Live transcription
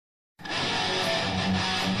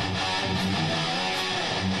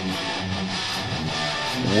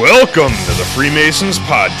Welcome to the Freemasons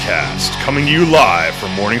Podcast, coming to you live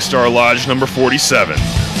from Morningstar Lodge number 47.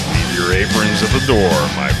 Leave your aprons at the door,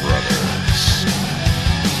 my brothers.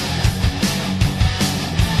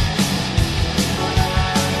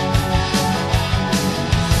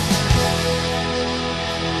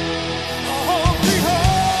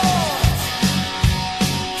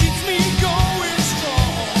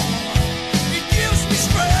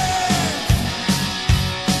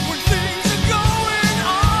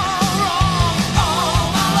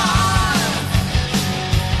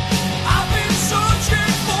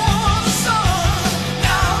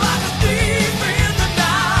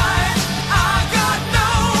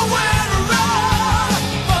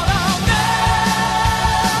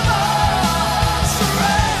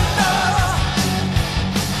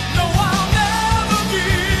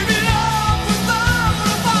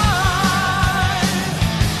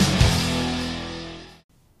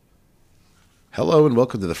 Hello and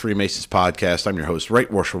welcome to the Freemasons Podcast. I'm your host,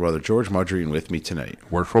 Right Worshipful Brother George Marjorie, and with me tonight,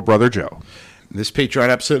 Worshipful Brother Joe. This Patreon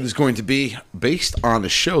episode is going to be based on a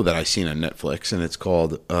show that I've seen on Netflix, and it's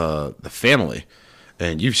called The Family.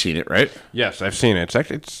 And you've seen it, right? Yes, I've seen it.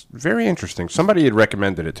 It's very interesting. Somebody had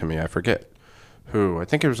recommended it to me. I forget who. I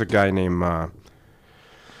think it was a guy named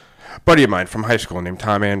buddy of mine from high school named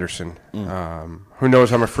Tom Anderson, who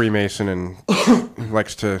knows I'm a Freemason and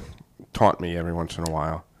likes to taunt me every once in a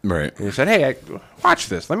while. Right. And he said, "Hey, watch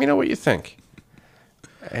this. Let me know what you think."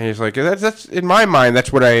 And he's like, "That's in my mind.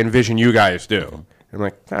 That's what I envision you guys do." And I'm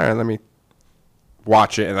like, "All right, let me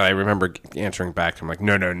watch it." And I remember answering back to him like,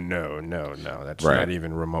 "No. That's right. Not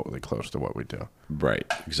even remotely close to what we do."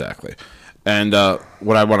 Right, exactly. And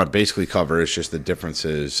what I want to basically cover is just the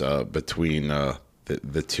differences between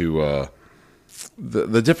the two,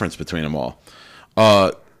 the difference between them all.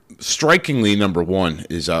 Strikingly, number one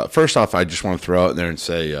is, first off, I just want to throw out there and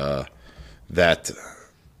say that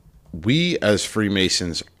we as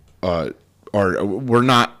Freemasons we're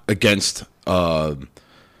not against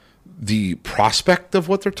the prospect of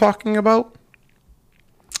what they're talking about.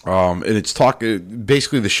 And it's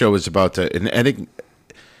basically the show is about an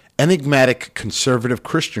enigmatic conservative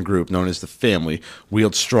Christian group known as the Family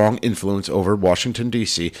wields strong influence over Washington,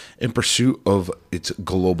 D.C. in pursuit of its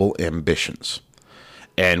global ambitions.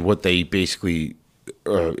 And what they basically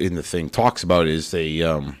in the thing talks about is they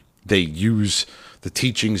use the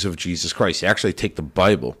teachings of Jesus Christ. They actually take the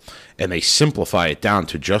Bible and they simplify it down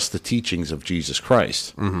to just the teachings of Jesus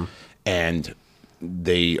Christ. Mm-hmm. And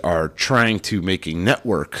they are trying to make a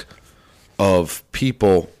network of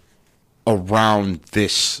people around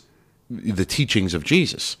the teachings of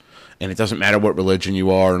Jesus. And it doesn't matter what religion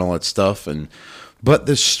you are and all that stuff. But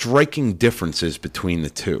there's striking differences between the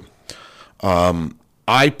two.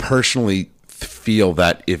 I personally feel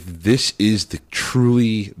that if this is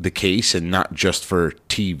truly the case and not just for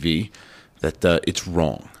TV, that it's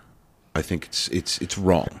wrong. I think it's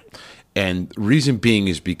wrong. And reason being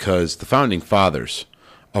is because the founding fathers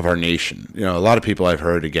of our nation, a lot of people I've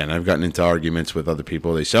heard, again, I've gotten into arguments with other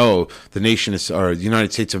people. They say, the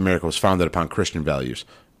United States of America was founded upon Christian values.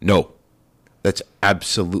 No, that's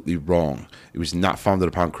absolutely wrong. It was not founded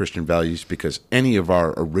upon Christian values because any of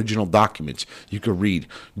our original documents you could read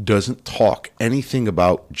doesn't talk anything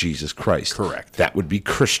about Jesus Christ. Correct. That would be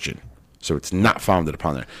Christian. So it's not founded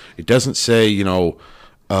upon there. It doesn't say,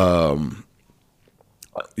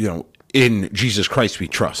 in Jesus Christ we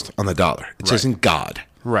trust on the dollar. It says in God.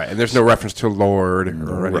 Right, and there's no reference to Lord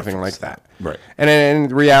or anything like that. Right. And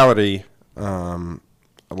in reality, a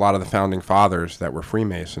lot of the founding fathers that were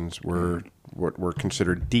Freemasons were what were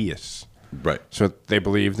considered deists. Right. So they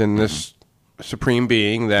believed in this supreme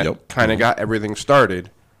being that kind of got everything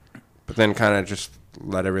started, but then kind of just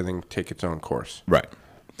let everything take its own course. Right.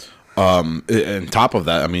 On top of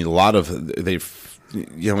that, I mean, a lot of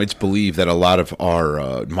it's believed that a lot of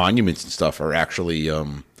our monuments and stuff are actually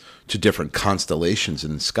to different constellations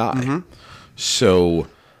in the sky. Mm-hmm. So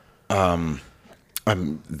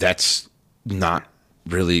that's not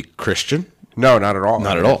really Christian. No, not at all.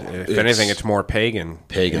 Not at all. If anything, it's more pagan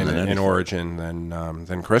in origin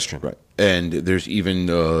than Christian. Right. And there's even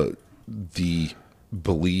the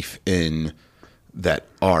belief in that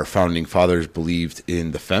our founding fathers believed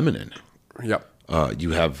in the feminine. Yep.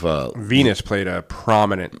 You have Venus played a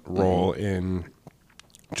prominent role in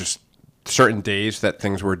just certain days that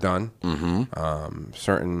things were done,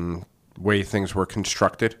 certain way things were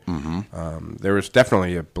constructed. Mm-hmm. There was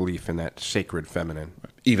definitely a belief in that sacred feminine.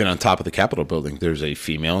 Even on top of the Capitol building, there's a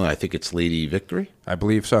female, and I think it's Lady Victory. I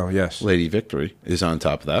believe so, yes. Lady Victory is on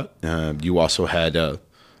top of that. You also had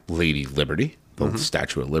Lady Liberty, the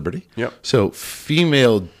Statue of Liberty. Yep. So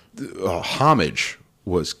female homage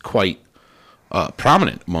was quite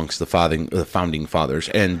prominent amongst the founding fathers,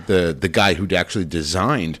 and the guy who actually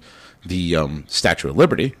designed the Statue of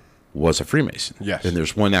Liberty was a Freemason. Yes, and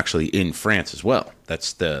there's one actually in France as well.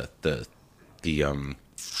 That's the what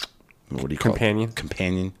do you call it?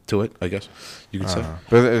 Companion to it, I guess you could say.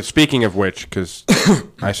 But speaking of which, because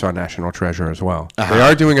I saw National Treasure as well, they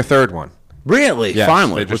are doing a third one. Really? Yes,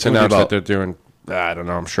 Finally, they just announced that they're doing. I don't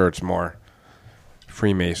know. I'm sure it's more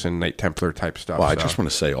Freemason, Knight Templar type stuff. Well, I just want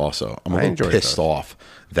to say also, I'm a little pissed off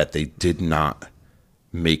that they did not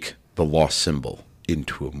make the lost symbol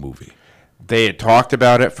into a movie. They had talked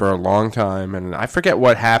about it for a long time, and I forget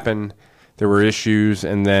what happened. There were issues,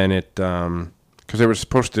 and then it because it was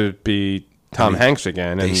supposed to be Tom Hanks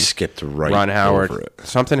again, and they skipped right Ron Howard. over it.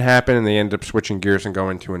 Something happened, and they ended up switching gears and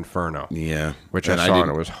going to Inferno. Yeah, which I saw,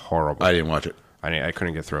 and it was horrible. I didn't watch it. I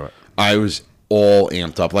couldn't get through it. I was all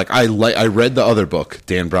amped up. Like I read the other book,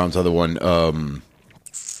 Dan Brown's other one. Oh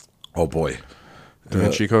boy, Da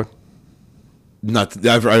Vinci Code.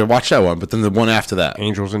 I watched that one, but then the one after that,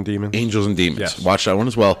 Angels and Demons. Yes. Watched that one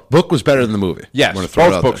as well. Book was better than the movie. Yes,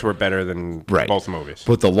 both books were better than both movies.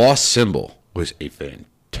 But The Lost Symbol was a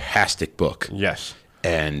fantastic book. Yes.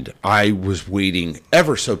 And I was waiting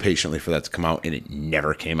ever so patiently for that to come out, and it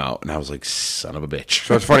never came out. And I was like, son of a bitch.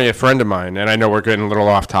 So it's funny, a friend of mine, and I know we're getting a little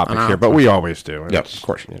off topic here, but we always do. Yeah, of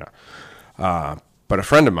course. You know, but a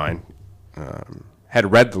friend of mine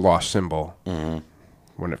had read The Lost Symbol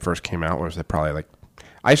when it first came out. Was it probably like,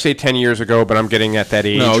 I say 10 years ago, but I'm getting at that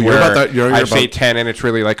age where I say 10 and it's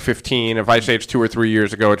really like 15. If I say it's 2 or 3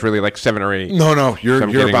 years ago, it's really like 7 or 8. No, you're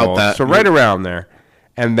about old. that. So right around there.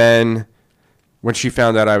 And then when she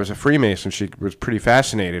found out I was a Freemason, she was pretty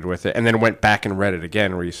fascinated with it, and then went back and read it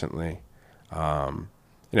again recently.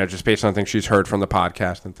 Just based on things she's heard from the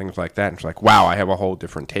podcast and things like that. And she's like, wow, I have a whole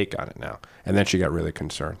different take on it now. And then she got really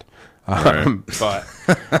concerned. But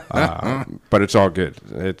it's all good.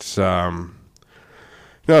 It's so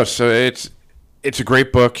it's a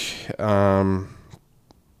great book. And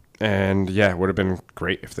yeah, it would have been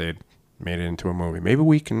great if they'd made it into a movie. Maybe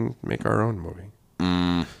we can make our own movie.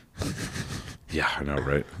 Yeah, I know,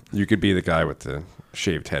 right? You could be the guy with the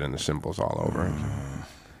shaved head and the symbols all over it.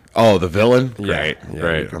 Oh, the villain? Yeah.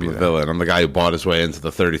 Right. I'm the villain. I'm the guy who bought his way into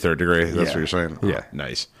the 33rd degree. That's what you're saying? Yeah. Oh,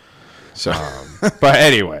 nice. So, but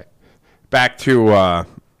anyway, back to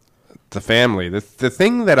the family. The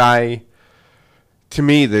thing that to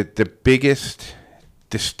me, the biggest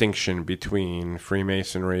distinction between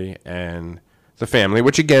Freemasonry and the family,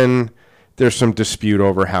 which again, there's some dispute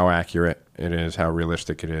over how accurate it is, how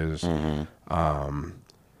realistic it is.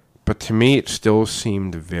 But to me, it still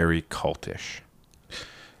seemed very cultish.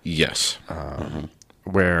 Yes.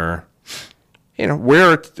 Where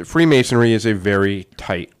Freemasonry is a very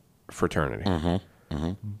tight fraternity.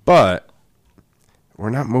 But we're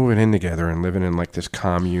not moving in together and living in like this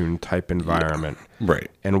commune type environment. Yeah. Right.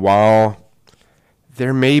 And while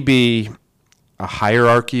there may be a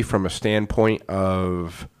hierarchy from a standpoint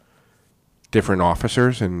of different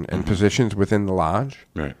officers and positions within the lodge,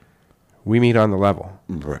 right, we meet on the level.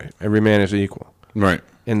 Right. Every man is equal. Right.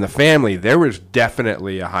 In the family, there was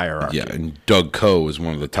definitely a hierarchy. Yeah, and Doug Coe was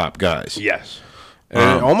one of the top guys. Yes.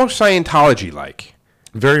 Almost Scientology-like.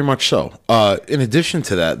 Very much so. In addition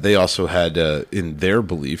to that, they also had, in their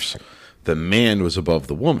beliefs, the man was above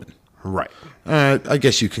the woman. Right. I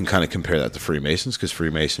guess you can kind of compare that to Freemasons, because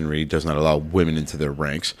Freemasonry does not allow women into their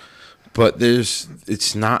ranks. But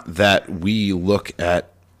it's not that we look at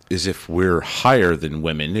as if we're higher than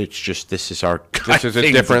women. It's just this is our this is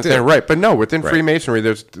a different thing, right? But no, within Freemasonry,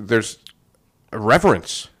 there's a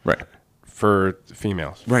reverence, right, for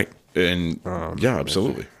females, right, and yeah,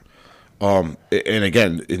 absolutely. And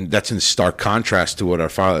again, that's in stark contrast to what our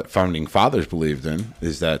founding fathers believed in.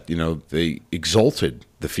 Is that they exalted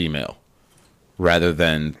the female rather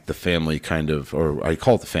than the family kind of, or I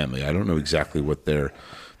call it the family. I don't know exactly what they're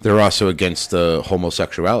also against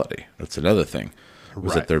homosexuality. That's another thing.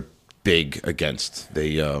 Was that they're big against.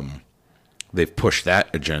 They've pushed that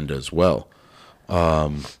agenda as well.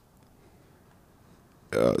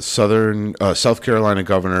 South Carolina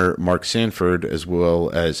Governor Mark Sanford, as well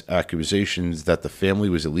as accusations that the family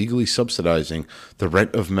was illegally subsidizing the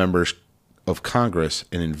rent of members of Congress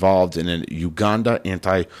and involved in a Uganda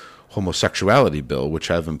anti-homosexuality bill, which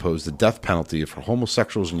have imposed the death penalty for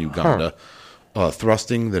homosexuals in Uganda,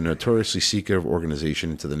 thrusting the notoriously secretive organization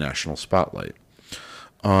into the national spotlight.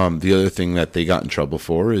 The other thing that they got in trouble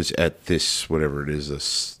for is at this, whatever it is,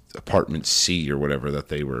 this apartment C or whatever that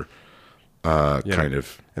they were kind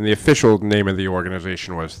of. And the official name of the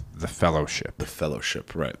organization was the Fellowship. The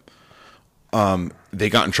Fellowship, right.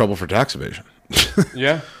 They got in trouble for tax evasion.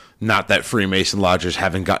 Yeah. Not that Freemason lodges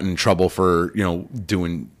haven't gotten in trouble for,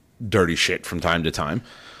 doing dirty shit from time to time.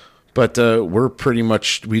 But we're pretty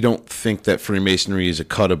much, we don't think that Freemasonry is a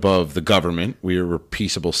cut above the government. We are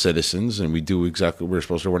peaceable citizens, and we do exactly what we're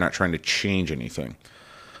supposed to. We're not trying to change anything.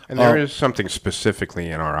 And there is something specifically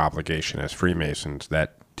in our obligation as Freemasons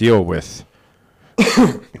that deal with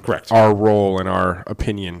Correct. our role and our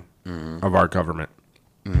opinion of our government.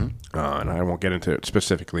 And I won't get into it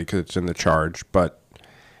specifically because it's in the charge, but,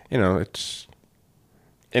 it's,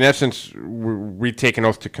 in essence, we take an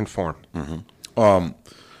oath to conform.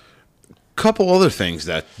 Couple other things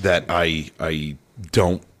that I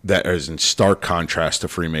don't, that is in stark contrast to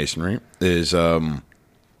Freemasonry is the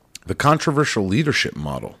controversial leadership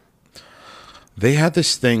model. They had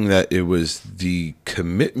this thing that it was the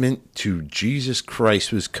commitment to Jesus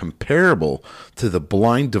Christ was comparable to the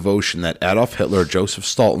blind devotion that Adolf Hitler, Joseph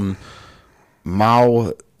Stalin,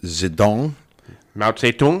 Mao Zedong, Mao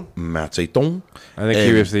Zedong? I think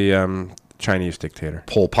he was the Chinese dictator.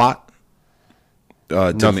 Pol Pot.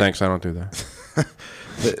 No, thanks. I don't do that.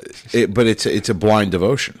 But it's a blind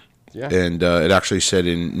devotion. Yeah. And it actually said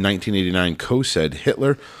in 1989, Coe said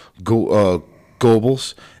Hitler,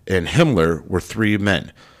 Goebbels, and Himmler were three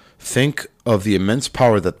men. Think of the immense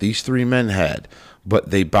power that these three men had, but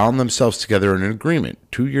they bound themselves together in an agreement.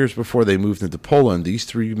 2 years before they moved into Poland, these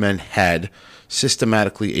three men had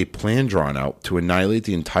systematically a plan drawn out to annihilate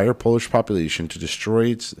the entire Polish population, to destroy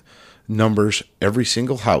its numbers, every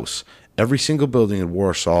single house, every single building in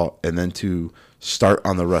Warsaw, and then to start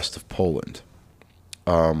on the rest of Poland.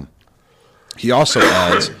 He also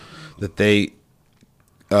adds that they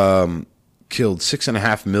killed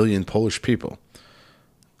 6.5 million Polish people.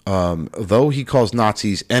 Though he calls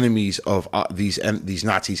Nazis enemies of these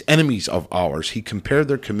Nazis enemies of ours, he compared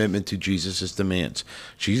their commitment to Jesus' demands.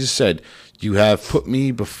 Jesus said, "You have put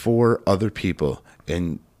me before other people,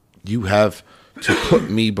 and you have to put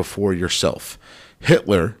me before yourself."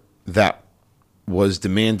 Hitler, that was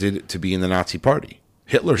demanded to be in the Nazi Party.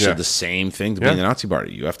 Hitler said the same thing to be in the Nazi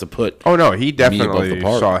Party. You have to put Oh, no, he me definitely above the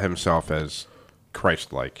party. saw himself as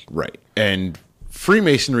Christ-like. Right. And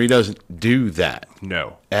Freemasonry doesn't do that.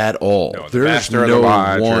 No. At all. No, the There's master of the no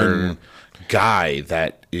lodge one guy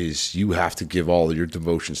that is, you have to give all of your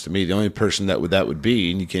devotions to me. The only person that would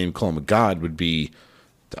be, and you can't even call him a god, would be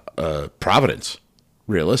Providence,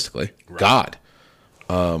 realistically. Right. God.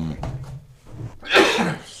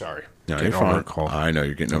 Sorry. No, Getting you're fine. over a cold. I know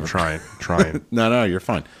you're getting over. Trying. No, you're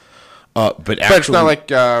fine. But But it's not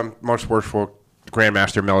like most worshipful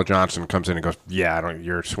Grandmaster Mel Johnson comes in and goes, "Yeah,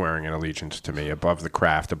 you're swearing an allegiance to me above the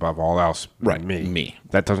craft, above all else." Right, me.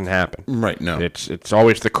 That doesn't happen. Right, no. It's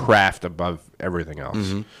always the craft above everything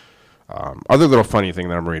else. Other little funny thing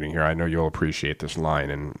that I'm reading here. I know you'll appreciate this line,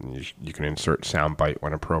 and you can insert sound bite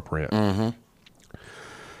when appropriate.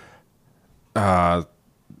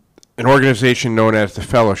 An organization known as the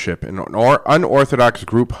Fellowship, an unorthodox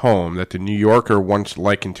group home that the New Yorker once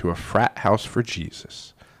likened to a frat house for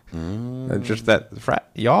Jesus. Just that frat,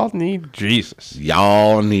 y'all need Jesus.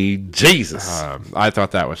 Y'all need Jesus. I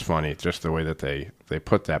thought that was funny, just the way that they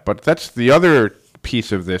put that. But that's the other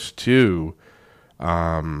piece of this too.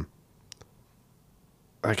 Like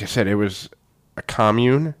I said, it was a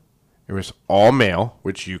commune. It was all male,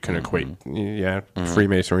 which you can equate. Yeah,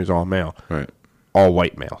 Freemasonry is all male. Right. All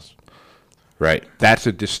white males. Right. That's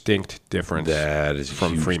a distinct difference. That is a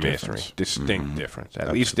from huge Freemasonry. difference. Distinct difference,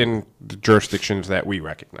 at least in the jurisdictions that we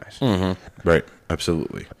recognize. Right.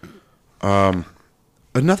 Absolutely.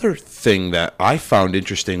 Another thing that I found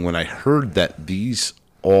interesting when I heard that these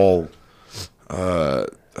all, I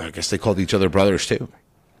guess they called each other brothers too,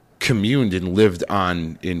 communed and lived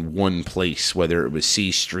in one place, whether it was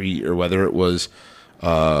C Street or whether it was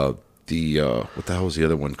what the hell was the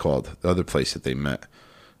other one called? The other place that they met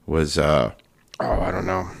was I don't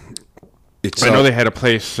know. It's, I know they had a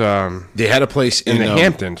place. They had a place in the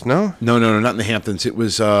Hamptons. No, no, not in the Hamptons. It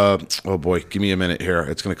was. Oh boy, give me a minute here.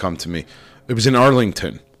 It's going to come to me. It was in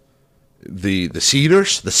Arlington. The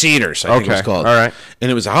Cedars. The Cedars. I think it was called. All right. And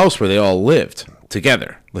it was a house where they all lived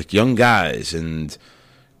together, like young guys, and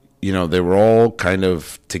they were all kind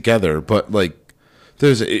of together. But like,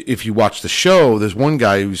 if you watch the show, there's one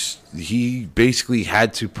guy he basically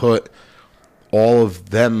had to put all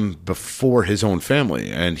of them before his own family,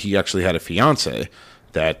 and he actually had a fiance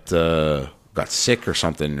that got sick or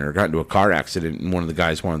something, or got into a car accident, and one of the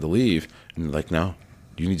guys wanted to leave, and they're like, "No,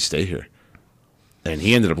 you need to stay here." And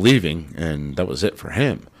he ended up leaving, and that was it for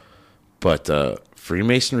him. But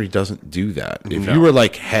Freemasonry doesn't do that. If you were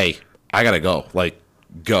like, "Hey, I gotta go," like,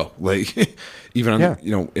 go, like, even on,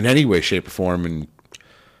 in any way, shape, or form,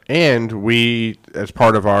 and we, as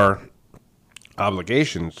part of our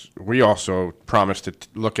obligations, we also promise to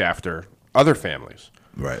look after other families.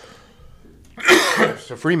 Right.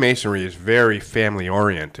 So Freemasonry is very family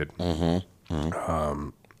oriented.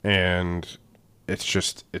 And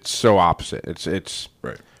it's so opposite. It's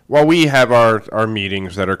right. While we have our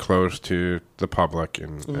meetings that are closed to the public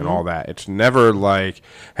and all that, it's never like,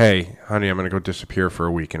 hey, honey, I'm going to go disappear for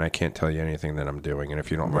a week and I can't tell you anything that I'm doing. And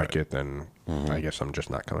if you don't like it, then I guess I'm just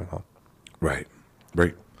not coming home. Right.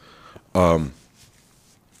 Right.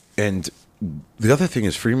 And the other thing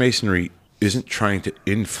is Freemasonry isn't trying to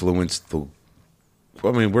influence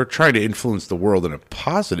we're trying to influence the world in a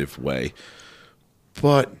positive way,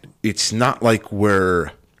 but it's not like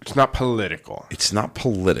it's not political. It's not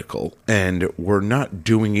political, and we're not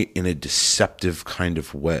doing it in a deceptive kind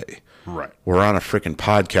of way. Right. We're on a freaking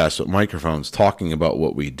podcast with microphones talking about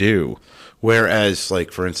what we do. Whereas,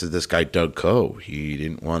 like, for instance, this guy, Doug Coe, he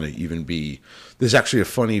didn't want to even be... There's actually a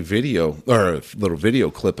funny video, or a little video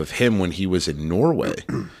clip of him when he was in Norway,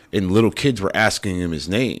 and little kids were asking him his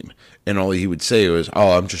name, and all he would say was,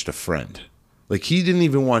 oh, I'm just a friend. Like, he didn't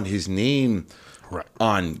even want his name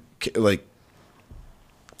on, like...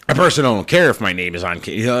 I personally don't care if my name is on...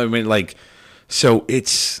 You know what I mean? Like, so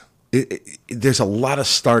there's a lot of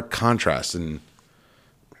stark contrast, and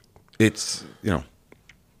it's, you know...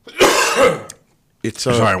 It's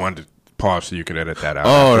sorry, I wanted to pause so you could edit that out.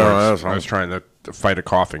 Oh, no, I was trying to fight a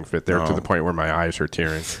coughing fit there to the point where my eyes are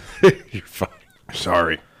tearing. You're fine.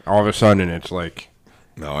 Sorry. All of a sudden, it's like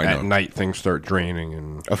I at know. night things start draining,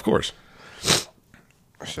 and Of course.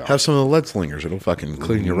 so Have some of the lead slingers. It'll fucking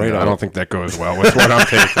clean you right out. I don't think that goes well with what I'm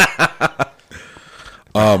taking.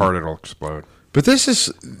 My heart it'll explode. But this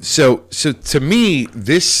is so to me,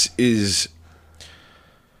 this is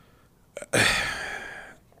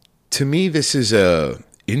a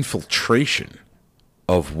infiltration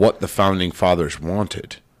of what the founding fathers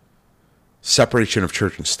wanted. Separation of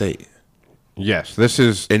church and state. Yes, this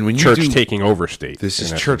is And church taking over state. This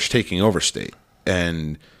is church taking over state.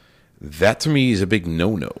 And that to me is a big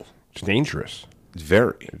no-no. It's dangerous.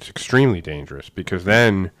 Very. It's extremely dangerous because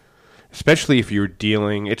then, especially if you're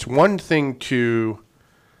dealing, it's one thing to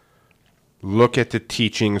look at the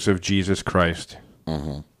teachings of Jesus Christ.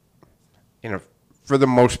 You know, for the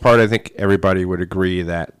most part, I think everybody would agree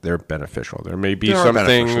that they're beneficial. There may be some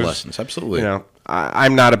things, lessons, absolutely. You know,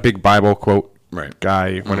 I'm not a big Bible quote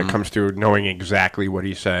guy when it Mm-hmm. comes to knowing exactly what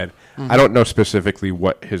he said. I don't know specifically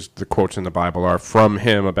what the quotes in the Bible are from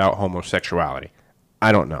him about homosexuality.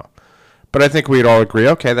 I don't know. But I think we'd all agree,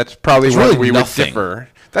 okay, that's probably There's where really we nothing. would differ.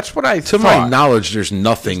 That's what I To thought. my knowledge, there's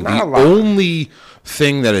nothing. There's not The a lot. only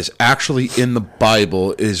thing that is actually in the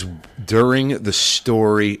Bible is during the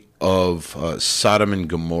story of Sodom and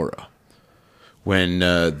Gomorrah, when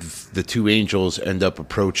the two angels end up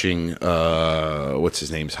approaching what's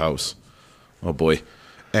his name's house. Oh boy,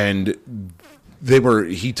 and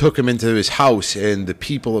he took him into his house, and the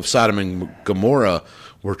people of Sodom and Gomorrah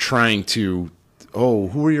were trying to,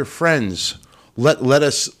 who are your friends? Let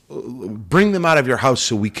us bring them out of your house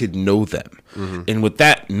so we could know them. And what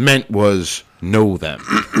that meant was know them.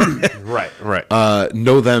 Right.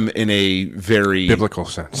 Know them in a very Biblical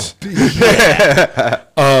sense.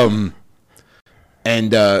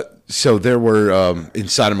 So there were in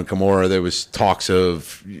Sodom and Gomorrah, there was talks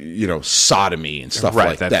of sodomy and stuff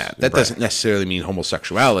like that. That doesn't necessarily mean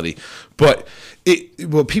homosexuality, but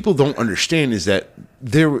what people don't understand is that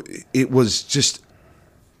it was just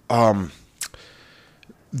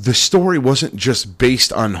the story wasn't just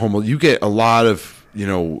based on homo. You get a lot of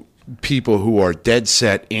people who are dead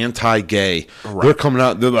set anti-gay. Right. They're coming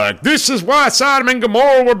out. They're like, "This is why Sodom and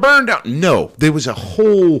Gomorrah were burned down." No, there was a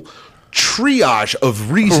whole triage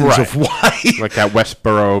of reasons of why, like that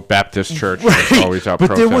Westboro Baptist Church was always out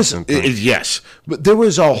but there was they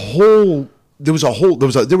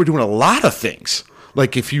were doing a lot of things.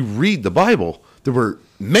 Like if you read the Bible, there were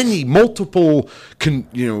multiple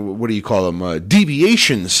what do you call them,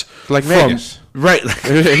 deviations, like Vegas, right?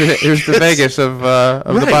 It was the Vegas of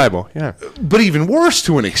the Bible, but even worse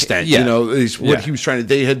to an extent. Is what he was trying to.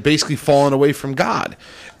 They had basically fallen away from God,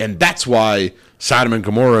 and that's why Sodom and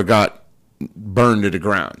Gomorrah got burned to the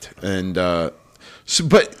ground. And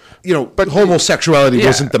but homosexuality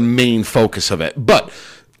wasn't the main focus of it. But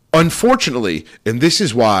unfortunately, and this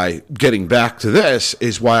is why, getting back to this,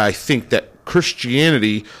 is why I think that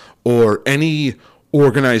Christianity or any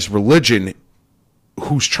organized religion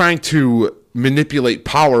who's trying to manipulate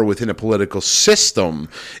power within a political system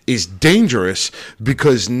is dangerous,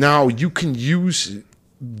 because now you can use.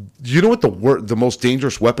 You know what the most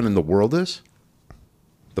dangerous weapon in the world is?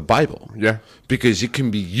 the Bible. Yeah. Because it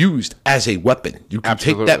can be used as a weapon. You can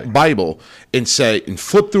Absolutely. take that Bible and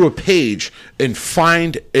flip through a page and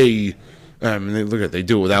find a. Look at they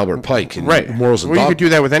do it with Albert Pike and Right. Morals and Well, you Dogma. could do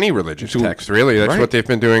that with any religious text, really. That's Right. what they've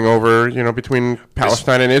been doing over, between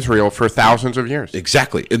Palestine and Israel for thousands of years.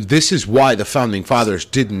 Exactly. And this is why the founding fathers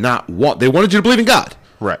did not they wanted you to believe in God.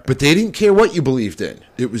 Right. But they didn't care what you believed in.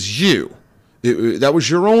 It was you. That was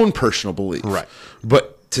your own personal belief. Right.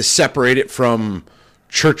 But to separate it from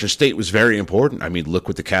church and state was very important. I mean, look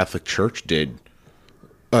what the Catholic Church did,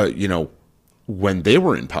 when they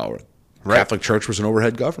were in power. Right. Catholic Church was an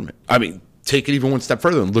overhead government. I mean, take it even one step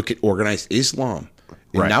further and look at organized Islam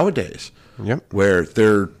nowadays, where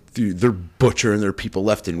they're butchering their people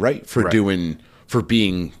left and right for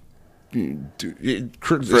being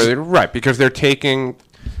Right, because they're taking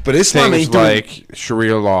but Islam things ain't doing, like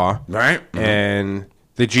Sharia law right, and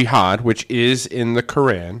the jihad, which is in the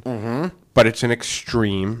Quran, but it's an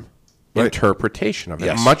extreme interpretation of it,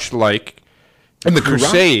 Yes. much like and the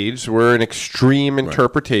Crusades were an extreme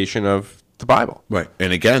interpretation of the Bible. Right.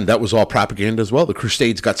 And again, that was all propaganda as well. The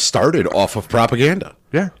Crusades got started off of propaganda.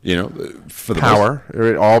 Yeah. For the Power,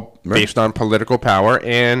 all based on political power,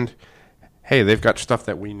 and hey, they've got stuff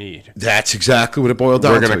that we need. That's exactly what it boiled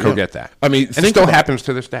down to. We're going to go get that. I mean, and it still happens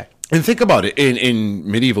to this day. And think about it. In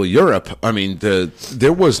medieval Europe, I mean,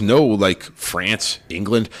 there was no, like, France,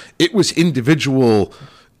 England. It was individual,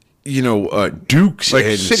 dukes Like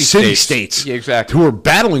and city states Yeah, exactly. who were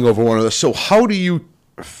battling over one another. So how do you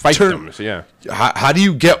Fight them, yeah. How do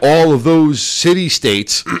you get all of those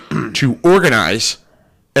city-states to organize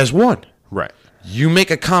as one? Right. You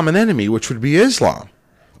make a common enemy, which would be Islam.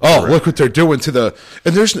 Oh, look what they're doing to the...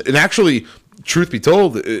 And actually, truth be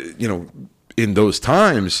told, in those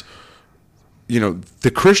times,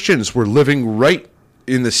 the Christians were living right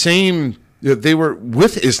in the same... they were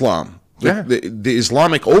with Islam. Yeah. The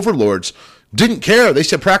Islamic overlords didn't care. They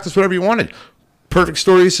said, practice whatever you wanted. Perfect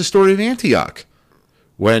story is the story of Antioch.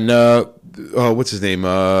 When, what's his name?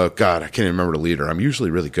 God, I can't even remember the leader. I'm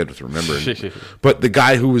usually really good with remembering. But the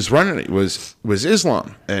guy who was running it was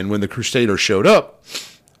Islam. And when the Crusaders showed up,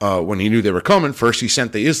 when he knew they were coming, first he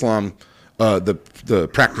sent the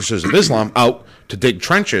practitioners of Islam out to dig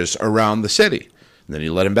trenches around the city. And then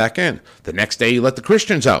he let him back in. The next day he let the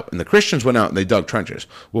Christians out. And the Christians went out and they dug trenches.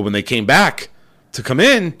 Well, when they came back to come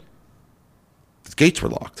in, the gates were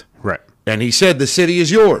locked. Right. And he said, the city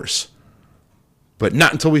is yours. But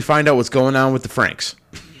not until we find out what's going on with the Franks.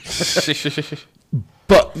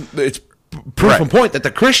 But it's proof and point that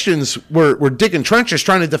the Christians were digging trenches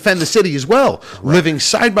trying to defend the city as well, living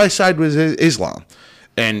side by side with Islam.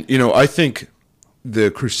 And, I think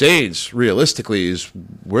the Crusades, realistically, is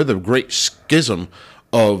where the great schism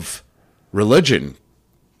of religion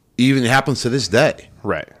even happens to this day.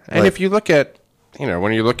 Right. And if you look at,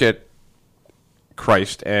 when you look at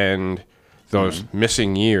Christ and those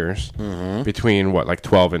missing years between,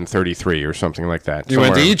 12 and 33 or something like that. He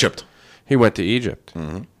went to Egypt. He went to Egypt.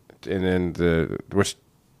 And then was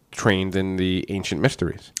trained in the ancient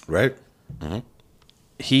mysteries. Right.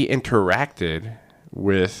 He interacted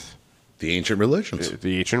with the ancient religions.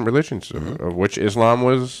 Of which Islam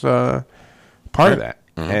was part of that.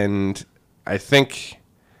 And I think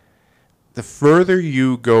the further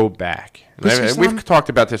you go back, and we've talked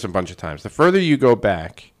about this a bunch of times, the further you go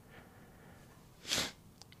back,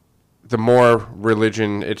 the more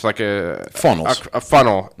religion, it's like a funnel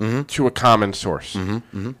to a common source.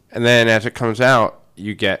 And then as it comes out,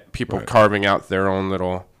 you get people carving out their own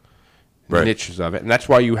little niches of it. And that's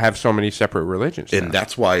why you have so many separate religions. And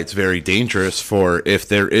that's why it's very dangerous for if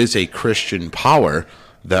there is a Christian power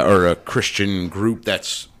or a Christian group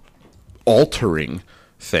that's altering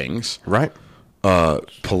things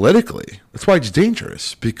politically. That's why it's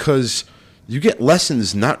dangerous, because you get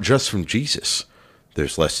lessons not just from Jesus.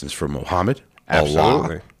 There's lessons from Muhammad, Absolutely.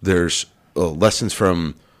 Allah. There's lessons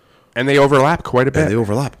from... And they overlap quite a bit. And they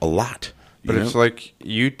overlap a lot. But it's like,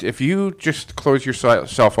 if you just close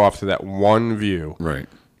yourself off to that one view,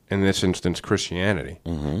 in this instance Christianity,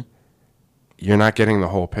 you're not getting the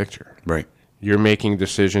whole picture. Right. You're making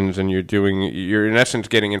decisions and you're in essence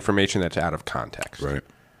getting information that's out of context.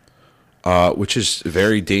 Right. Which is a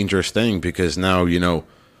very dangerous thing, because now,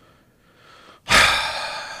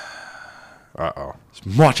 as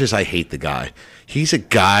much as I hate the guy, he's a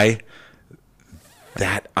guy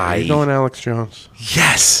that Are you going Alex Jones?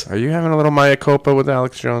 Yes. Are you having a little Maya Copa with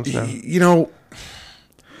Alex Jones now?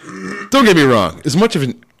 Don't get me wrong. As much of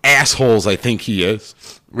an asshole as I think he is,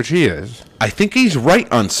 which he is, I think he's right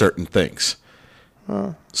on certain things.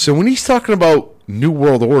 So when he's talking about new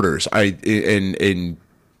world orders, and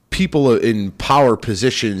people in power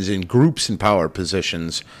positions, in groups in power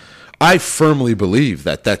positions, I firmly believe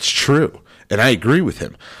that that's true, and I agree with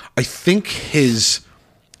him. I think he's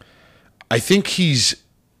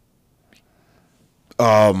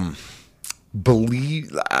God,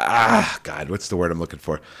 what's the word I'm looking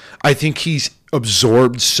for? I think he's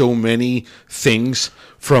absorbed so many things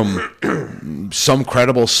from some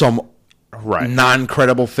credible, some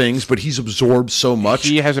non-credible things, but he's absorbed so much.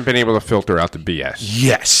 He hasn't been able to filter out the BS.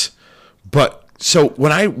 Yes. But so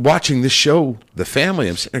when I'm watching this show, The Family,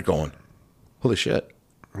 I'm sitting there going, holy shit.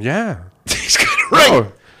 Yeah. He's got it right.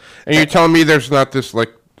 Oh. And you're telling me there's not this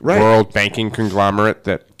world banking conglomerate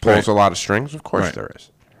that pulls a lot of strings? Of course there is.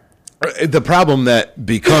 The problem that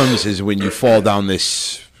becomes is when you fall down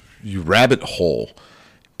this rabbit hole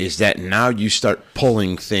is that now you start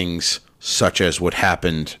pulling things such as what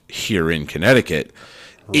happened here in Connecticut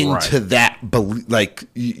into that, like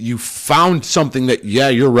you found something that,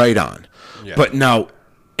 you're right on. Yeah. But now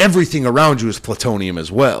everything around you is plutonium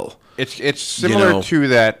as well. It's similar to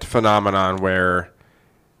that phenomenon where,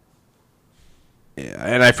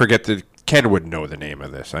 and I forget Ken would know the name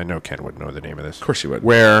of this. I know Ken would know the name of this. Of course he would.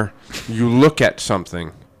 Where you look at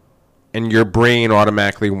something and your brain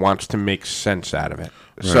automatically wants to make sense out of it.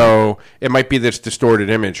 Right. So it might be this distorted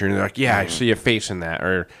image, and you're like, I see a face in that,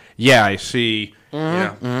 or I see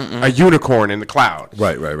a unicorn in the clouds.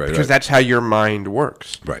 Right. Because that's how your mind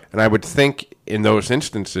works. Right. And I would think in those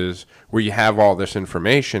instances where you have all this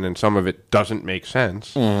information and some of it doesn't make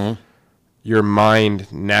sense, your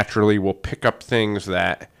mind naturally will pick up things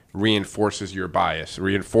that reinforces your bias,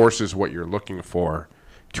 reinforces what you're looking for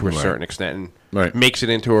to a certain extent, and makes it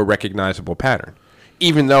into a recognizable pattern,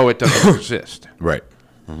 even though it doesn't exist. Right.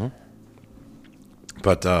 Mm-hmm.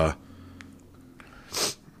 But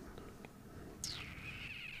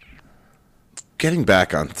getting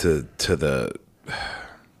back onto the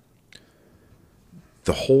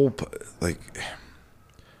whole,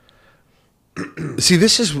 see,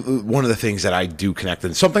 this is one of the things that I do connect,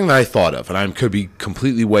 and something that I thought of, and I could be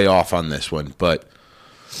completely way off on this one, but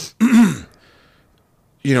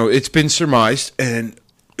it's been surmised, and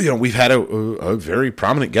we've had a very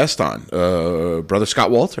prominent guest on, Brother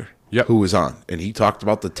Scott Walter, who was on, and he talked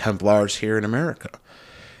about the Templars here in America,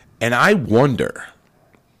 and I wonder,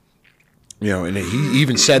 and he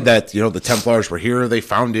even said that the Templars were here, they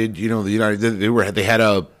founded, the United, they had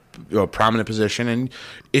a prominent position, and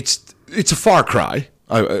it's a far cry,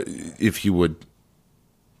 if you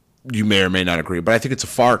may or may not agree, but I think it's a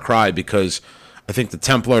far cry because I think the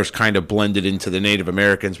Templars kind of blended into the Native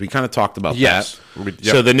Americans. We kind of talked about that. Yep.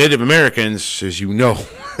 So the Native Americans, as you know,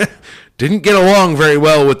 didn't get along very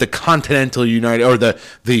well with the Continental United, or the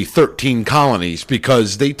 13 colonies,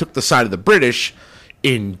 because they took the side of the British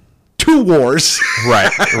in 2 wars.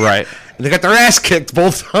 Right. And they got their ass kicked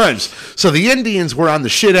both times. So the Indians were on the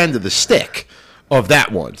shit end of the stick of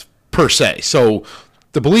that one, per se. So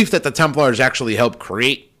the belief that the Templars actually helped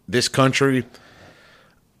create this country,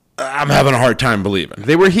 I'm having a hard time believing.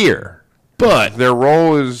 They were here, but their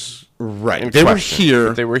role is They were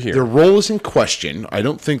here. They were here. Their role is in question. I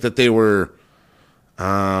don't think that they were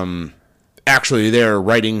actually there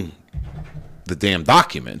writing the damn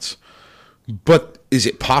documents. But is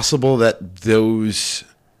it possible that those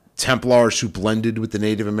Templars who blended with the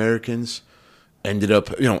Native Americans ended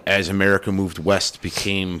up, as America moved west,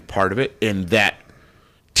 became part of it, and that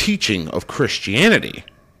teaching of Christianity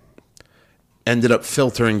ended up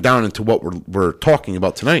filtering down into what we're talking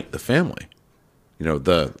about tonight, the family.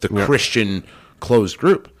 The Christian closed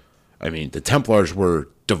group. I mean, the Templars were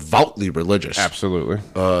devoutly religious. Absolutely.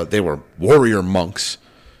 They were warrior monks.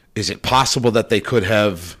 Is it possible that they could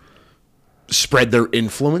have spread their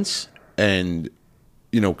influence and,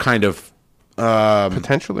 kind of...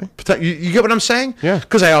 potentially. You get what I'm saying? Yeah.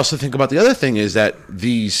 Because I also think about the other thing is that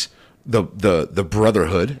the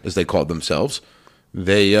Brotherhood, as they called themselves,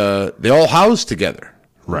 they all housed together.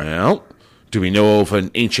 Right. Well, do we know of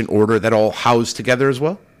an ancient order that all housed together as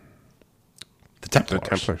well? The Templars. The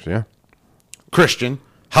Templars, yeah. Christian,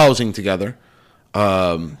 housing together.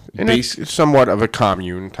 And it's somewhat of a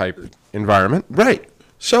commune type environment. Right.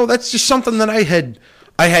 So that's just something that I had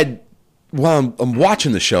while I'm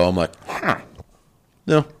watching the show, I'm like,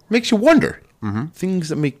 makes you wonder. Mm-hmm. Things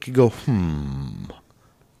that make you go,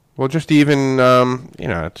 Well, just even,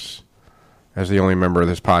 it's, as the only member of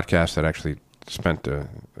this podcast that actually spent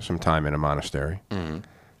some time in a monastery.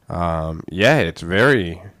 Mm-hmm. It's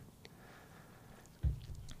very...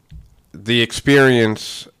 The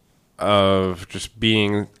experience of just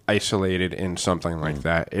being isolated in something like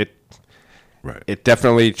that, it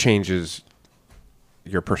definitely changes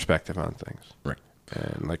your perspective on things. Right.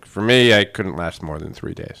 And like for me, I couldn't last more than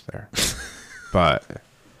 3 days there. But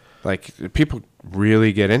like people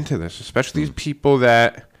really get into this, especially these people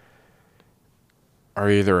that are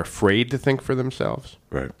either afraid to think for themselves,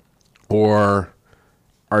 Right. or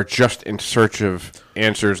are just in search of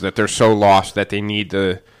answers that they're so lost that they need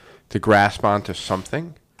to grasp onto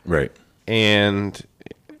something. Right. And,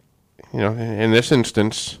 in this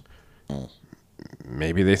instance,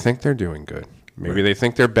 maybe they think they're doing good. Maybe they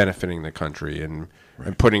think they're benefiting the country and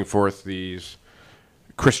putting forth these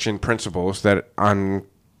Christian principles that on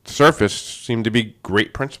surface seem to be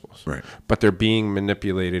great principles. Right. But they're being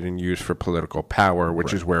manipulated and used for political power,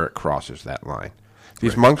 which is where it crosses that line.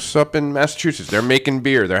 These monks up in Massachusetts, they're making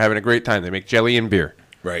beer. They're having a great time. They make jelly and beer.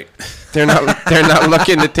 Right. They're not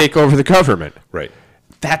looking to take over the government. Right.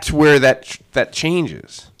 That's where that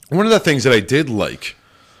changes. One of the things that I did like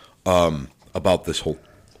about this whole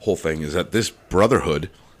thing is that this brotherhood.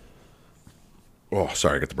 Oh,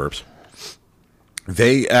 sorry, I got the burps.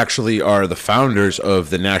 They actually are the founders of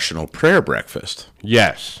the National Prayer Breakfast.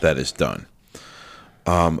 Yes. That is done.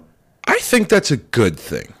 I think that's a good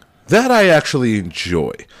thing. That I actually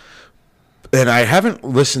enjoy. And I haven't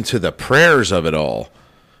listened to the prayers of it all,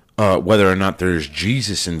 whether or not there's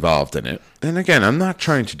Jesus involved in it. And again, I'm not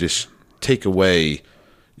trying to just take away,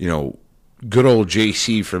 good old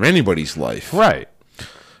JC from anybody's life. Right.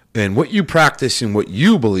 And what you practice and what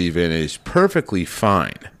you believe in is perfectly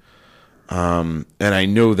fine. And I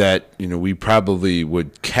know that, we probably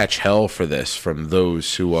would catch hell for this from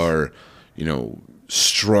those who are,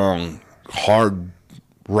 strong, hard,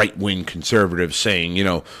 right-wing conservatives saying,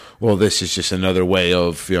 well, this is just another way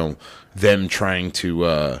of, them trying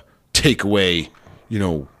to take away,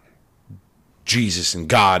 Jesus and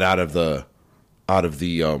God out of the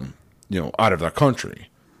country.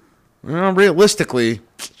 Realistically,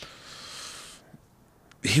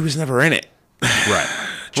 he was never in it. Right.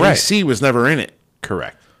 JC was never in it.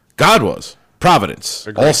 Correct. God was. Providence.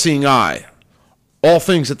 Agreed. All-seeing eye. All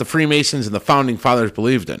things that the Freemasons and the Founding Fathers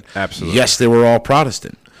believed in. Absolutely. Yes, they were all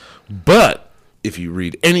Protestant. But if you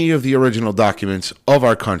read any of the original documents of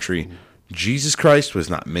our country, Jesus Christ was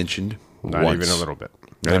not mentioned Not once. even a little bit.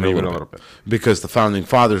 Not even a little bit. Because the Founding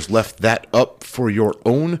Fathers left that up for your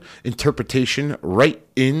own interpretation right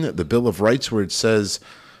in the Bill of Rights where it says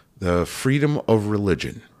the freedom of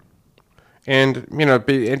religion. And,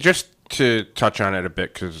 and just to touch on it a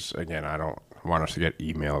bit, because, again, I don't want us to get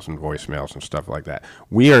emails and voicemails and stuff like that.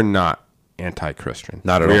 We are not anti-Christian.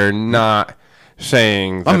 Not at all. We are not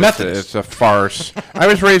saying I'm that Methodist. it's a farce. I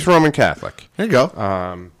was raised Roman Catholic. There you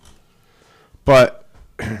go. But,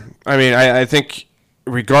 I think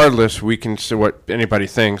regardless, we can say what anybody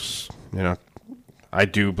thinks. I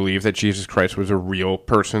do believe that Jesus Christ was a real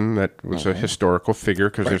person, that was a historical figure,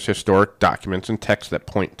 because there's historic documents and texts that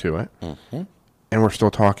point to it. Mm-hmm. And we're still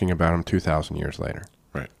talking about him 2,000 years later.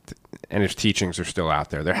 Right. And his teachings are still out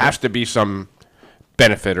there. There has to be some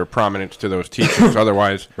benefit or prominence to those teachings.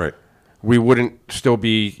 Otherwise, we wouldn't still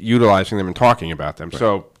be utilizing them and talking about them. Right.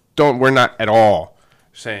 So we're not at all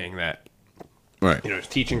saying that his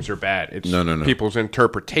teachings are bad. It's no. people's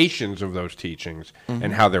interpretations of those teachings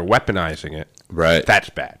and how they're weaponizing it. Right. That's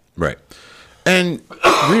bad. Right. And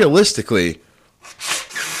realistically,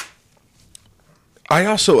 I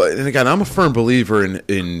also, and again, I'm a firm believer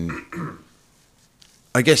in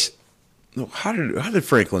I guess, how did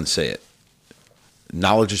Franklin say it?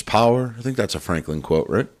 Knowledge is power. I think that's a Franklin quote,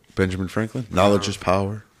 right? Benjamin Franklin. Knowledge is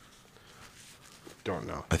power. Don't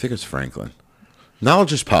know. I think it's Franklin.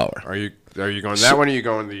 Knowledge is power. Are you going that one, or are you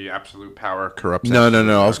going the absolute power corrupts? No.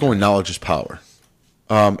 I was going knowledge is power.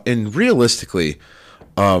 And realistically,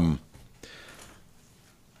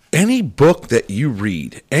 any book that you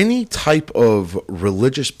read, any type of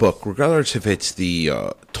religious book, regardless if it's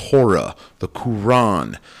the Torah, the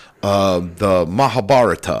Quran, the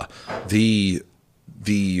Mahabharata, the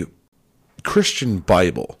Christian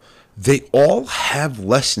Bible, they all have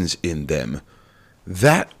lessons in them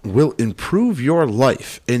that will improve your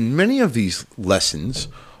life. And many of these lessons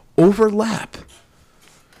overlap.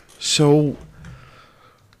 So...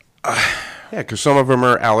 because some of them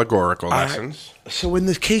are allegorical lessons. So in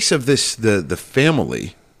the case of this, the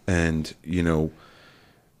family, and,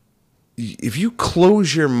 if you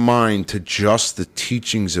close your mind to just the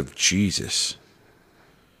teachings of Jesus,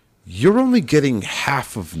 you're only getting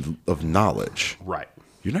half of knowledge. Right.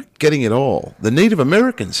 You're not getting it all. The Native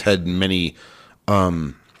Americans had many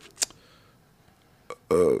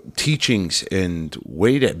teachings and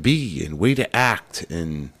way to be and way to act.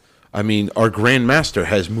 And, our Grand Master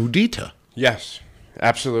has mudita. Yes.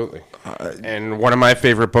 Absolutely. And one of my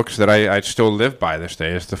favorite books that I still live by this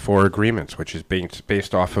day is The Four Agreements, which is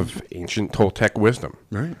based off of ancient Toltec wisdom.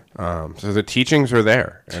 Right. So the teachings are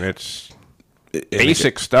there, and it's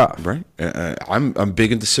basic stuff. Right. I'm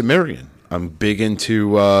big into Sumerian. I'm big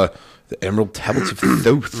into the Emerald Tablets of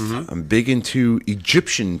Thoth. I'm big into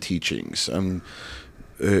Egyptian teachings.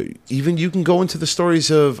 Even you can go into the stories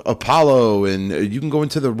of Apollo, and you can go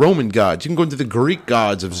into the Roman gods. You can go into the Greek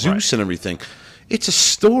gods of Zeus and everything. It's a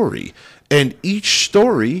story, and each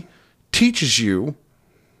story teaches you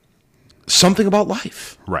something about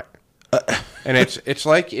life. Right. And it's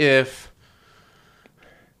like if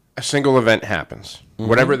a single event happens,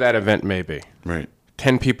 whatever that event may be. Right.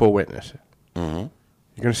 10 people witness it. You're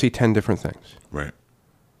going to see 10 different things. Right.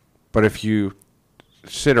 But if you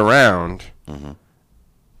sit around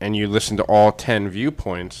and you listen to all 10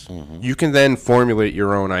 viewpoints, you can then formulate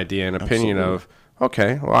your own idea and opinion of,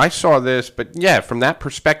 okay, well, I saw this, but yeah, from that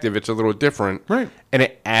perspective, it's a little different. Right. And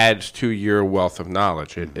it adds to your wealth of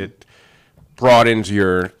knowledge. It broadens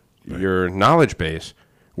your knowledge base,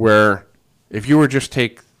 where if you were just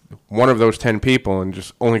take one of those 10 people and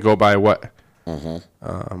just only go by what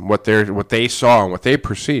they saw and what they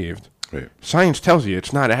perceived, right. Science tells you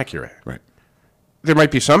it's not accurate. Right. There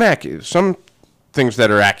might be some things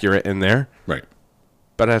that are accurate in there, Right.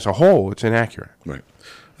 but as a whole, it's inaccurate. Right.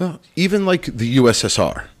 Well, even like the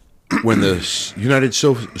USSR, when the United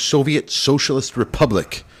Soviet Socialist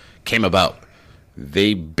Republic came about,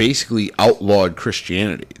 they basically outlawed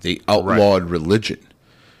Christianity. They outlawed religion.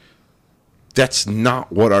 That's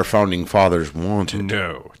not what our founding fathers wanted.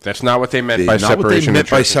 No, that's not what they meant by separation. Not what they meant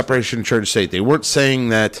by separation of church and state. They weren't saying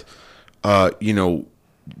that,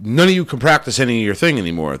 none of you can practice any of your thing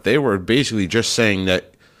anymore. They were basically just saying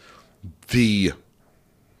that the,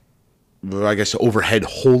 I guess, overhead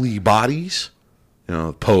holy bodies,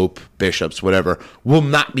 Pope, bishops, whatever, will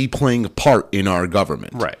not be playing a part in our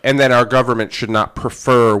government. Right. And then our government should not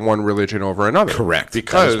prefer one religion over another. Correct.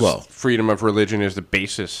 Because freedom of religion is the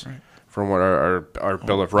basis from what our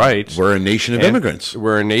Bill of Rights. We're a nation of immigrants.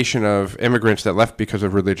 We're a nation of immigrants that left because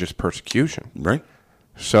of religious persecution. Right.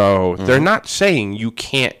 So they're not saying you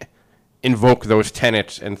can't invoke those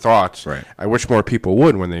tenets and thoughts. Right. I wish more people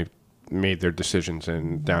would when they made their decisions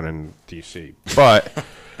down in D.C. But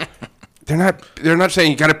they're not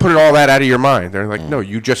saying you got to put it all that out of your mind. They're like, no,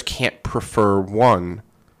 you just can't prefer one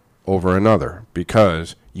over another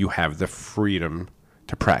because you have the freedom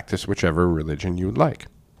to practice whichever religion you'd like.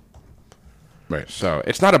 Right. So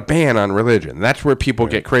it's not a ban on religion. That's where people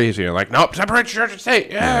get crazy. They're like, nope, separate church and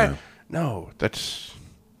state. Yeah. No, that's...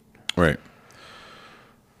 Right.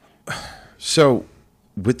 So,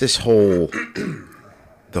 with this whole,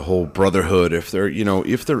 the whole brotherhood, if there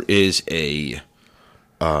is a,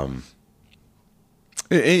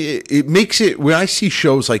 it makes it, when I see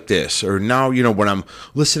shows like this, or now, when I'm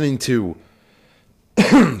listening to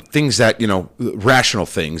things that, rational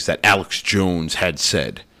things that Alex Jones had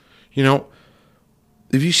said,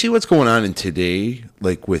 if you see what's going on in today,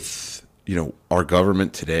 like with, our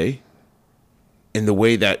government today, and the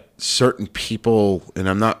way that certain people, and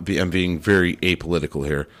I'm being very apolitical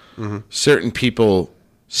here, certain people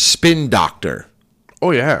spin doctor.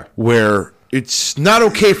 Oh, yeah. Where it's not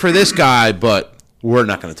okay for this guy, but we're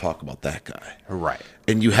not going to talk about that guy. Right.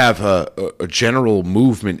 And you have a general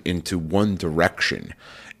movement into one direction,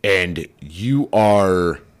 and you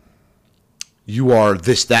are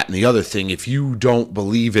this, that, and the other thing if you don't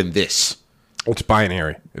believe in this. It's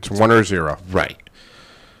binary. It's 1 or 0. Right.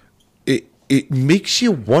 It makes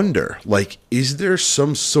you wonder, like, is there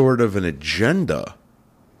some sort of an agenda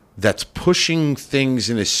that's pushing things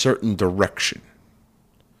in a certain direction?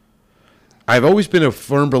 I've always been a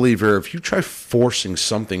firm believer, if you try forcing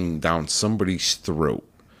something down somebody's throat,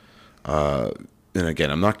 and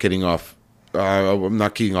again, I'm not getting off time.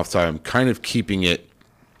 I'm kind of keeping it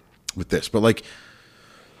with this. But, like,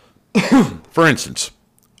 for instance,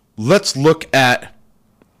 let's look at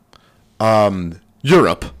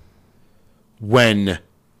Europe. When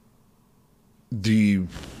the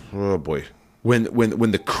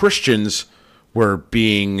when the Christians were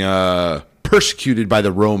being persecuted by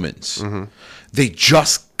the Romans, they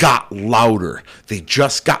just got louder. They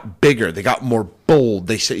just got bigger. They got more bold.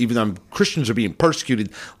 They said even Christians are being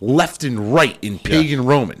persecuted left and right in pagan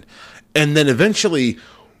Roman, and then eventually.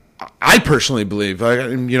 I personally believe,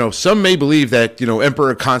 some may believe that,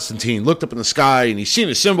 Emperor Constantine looked up in the sky and he's seen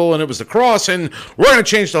a symbol and it was the cross, and we're going to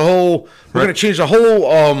change the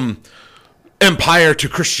whole, empire to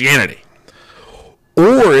Christianity.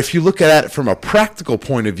 Or if you look at it from a practical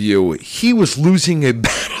point of view, he was losing a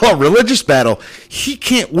battle, a religious battle. He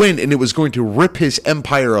can't win, and it was going to rip his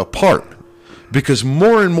empire apart because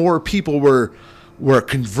more and more people were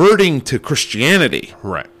converting to Christianity.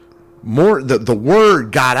 Right. More the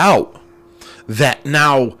word got out that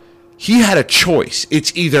now he had a choice.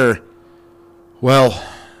 It's either, well,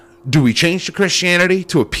 do we change to Christianity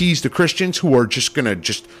to appease the Christians who are just going to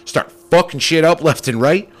just start fucking shit up left and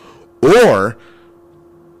right? Or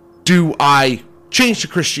do I change to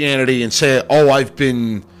Christianity and say, oh, I've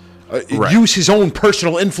been... use his own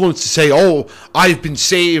personal influence to say, oh, I've been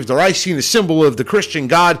saved, or I've seen a symbol of the Christian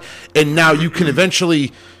God, and now you can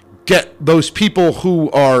eventually get those people who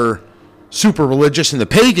are super religious and the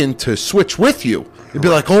pagan to switch with you. It'd be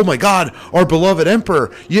like, oh my God, our beloved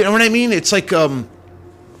emperor. You know what I mean? It's like...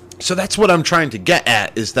 So that's what I'm trying to get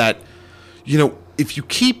at, is that, if you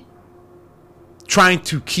keep trying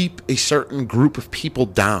to keep a certain group of people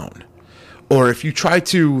down, or if you try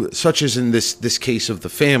to, such as in this case of the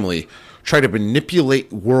family, try to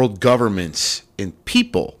manipulate world governments and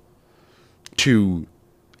people to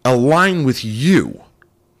align with you,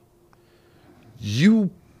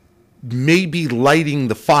 you may be lighting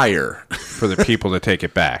the fire for the people to take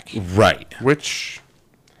it back. Right.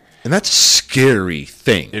 And that's a scary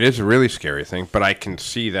thing. It is a really scary thing, but I can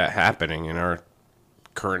see that happening in our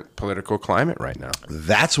current political climate right now.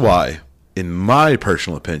 That's why, in my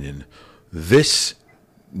personal opinion, this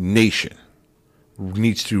nation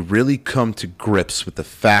needs to really come to grips with the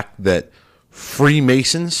fact that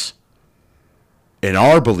Freemasons and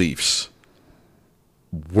our beliefs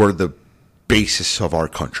were the basis of our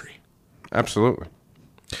country. Absolutely.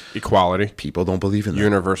 Equality. People don't believe in that.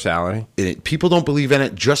 Universality. People don't believe in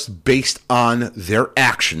it just based on their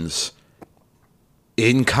actions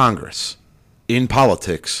in Congress, in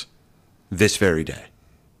politics, this very day.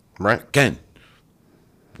 Right. Again,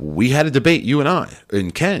 we had a debate, you and I,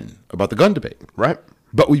 and Ken, about the gun debate. Right.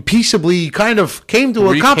 But we peaceably kind of came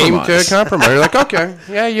to a compromise. Came to a compromise. You're like, okay,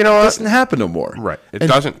 yeah, you know what? It doesn't happen no more. Right. It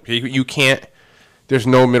doesn't. You can't. There's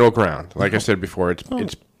no middle ground. Like I said before,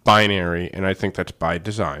 it's binary, and I think that's by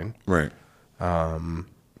design. Right.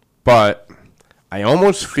 But I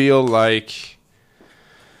almost feel like,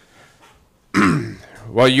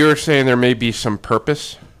 well, you're saying there may be some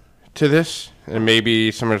purpose to this, and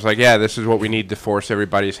maybe someone's like, yeah, this is what we need to force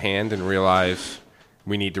everybody's hand and realize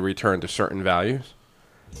we need to return to certain values.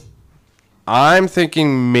 I'm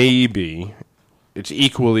thinking maybe it's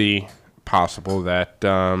equally possible that,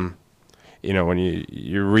 when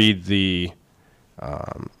you read the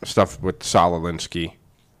stuff with Saul Alinsky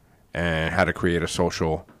and how to create a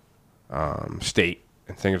social state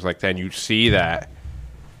and things like that, and you see that,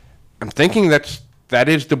 I'm thinking that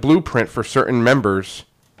is the blueprint for certain members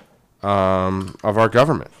of our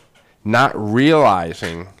government, not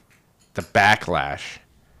realizing the backlash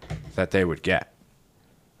that they would get.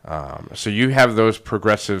 So you have those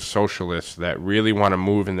progressive socialists that really want to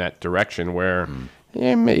move in that direction where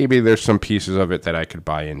maybe there's some pieces of it that I could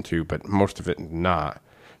buy into, but most of it not.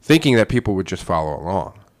 Thinking that people would just follow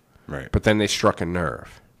along. Right. But then they struck a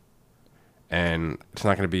nerve. And it's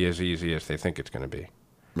not going to be as easy as they think it's going to be.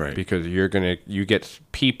 Right. Because you get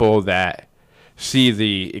people that see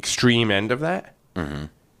the extreme end of that. Mm-hmm.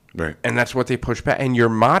 Right. And that's what they push back. And your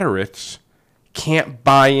moderates can't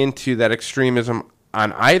buy into that extremism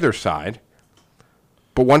on either side.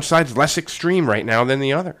 But one side's less extreme right now than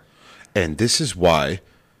the other. And this is why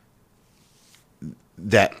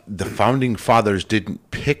that the founding fathers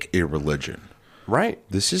didn't pick a religion. Right.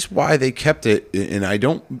 This is why they kept it. And I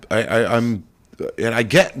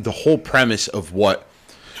get the whole premise of what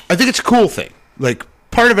I think it's a cool thing. Like,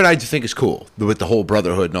 part of it I think is cool with the whole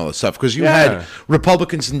brotherhood and all this stuff, because you had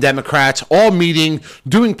Republicans and Democrats all meeting,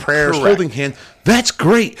 doing prayers, holding hands. That's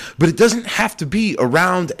great, but it doesn't have to be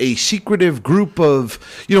around a secretive group of,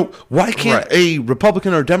 why can't a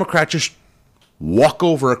Republican or Democrat just walk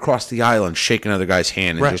over across the aisle and shake another guy's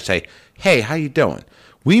hand and just say, hey, how you doing?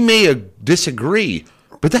 We may disagree,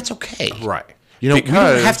 but that's okay. Right. We don't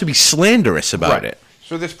have to be slanderous about it.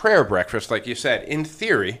 So this prayer breakfast, like you said, in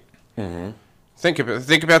theory, think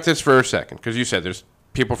about this for a second, because you said there's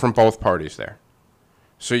people from both parties there.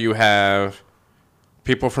 So you have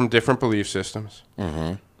people from different belief systems,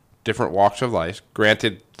 different walks of life.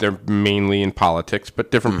 Granted, they're mainly in politics,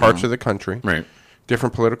 but different parts of the country,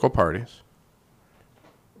 different political parties,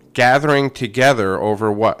 gathering together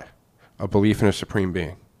over what? A belief in a supreme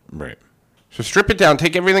being. Right. So strip it down,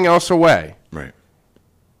 take everything else away. Right.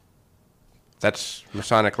 That's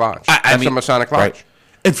Masonic Lodge. That's a Masonic Lodge. Right.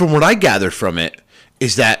 And from what I gathered from it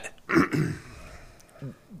is that, and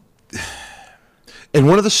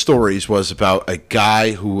one of the stories was about a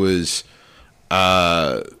guy who was,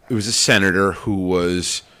 it was a senator who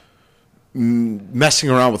was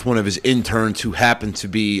messing around with one of his interns who happened to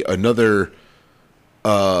be another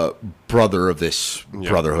brother of this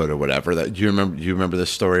brotherhood or whatever. That you remember this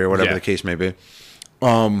story or whatever the case may be.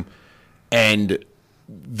 And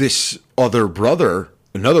this other brother,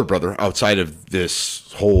 another brother outside of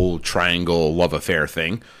this whole triangle love affair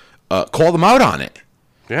thing, called him out on it.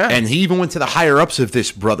 Yeah. And he even went to the higher ups of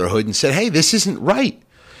this brotherhood and said, "Hey, this isn't right."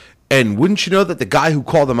 And wouldn't you know that the guy who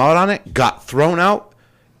called him out on it got thrown out,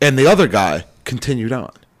 and the other guy continued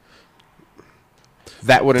on.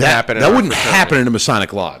 That wouldn't happen. That wouldn't happen in a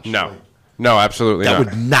Masonic lodge. No, absolutely that not.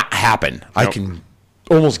 That would not happen. Nope. I can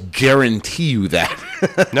almost guarantee you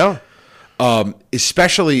that. No.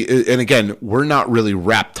 Especially, and again, we're not really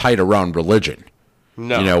wrapped tight around religion.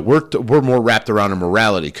 No. You know, we're more wrapped around a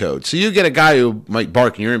morality code. So you get a guy who might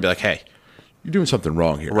bark in your ear and be like, "Hey, you're doing something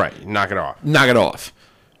wrong here." Right. Knock it off. Knock it off.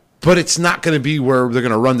 But it's not going to be where they're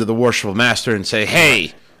going to run to the worshipful master and say,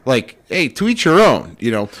 "Hey, to each your own,"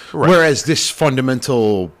 you know. Right. Whereas this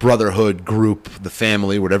fundamental brotherhood group, the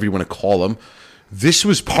family, whatever you want to call them, this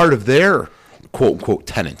was part of their quote unquote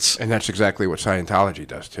tenets. And that's exactly what Scientology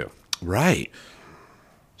does too. Right.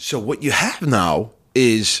 So what you have now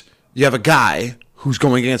is you have a guy who's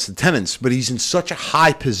going against the tenets, but he's in such a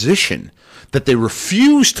high position that they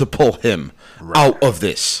refuse to pull him out of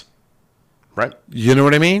this. Right. You know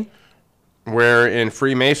what I mean? Where in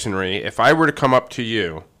Freemasonry, if I were to come up to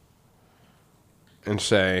you and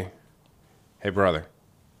say, "Hey, brother,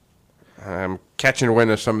 I'm catching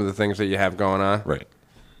wind of some of the things that you have going on." Right.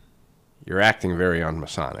 You're acting very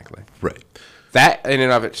un-Masonically. Right. That in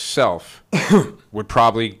and of itself would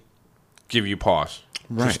probably give you pause.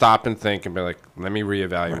 Right. To stop and think and be like, let me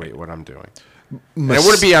reevaluate what I'm doing. And it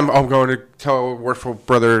wouldn't be I'm going to tell Worshipful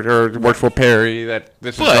Brother or Worshipful Perry that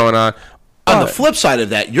this is going on. On the flip side of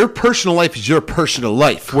that, your personal life is your personal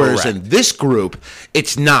life. Whereas in this group,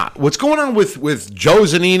 it's not. What's going on with Joe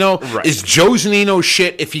Zanino is Joe Zanino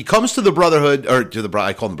shit. If he comes to the brotherhood, or to the brother,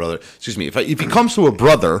 I call him brother, excuse me. If he comes to a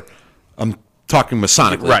brother, I'm talking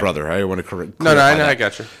Masonically, brother. I want to correct. No, I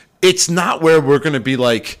got you. It's not where we're going to be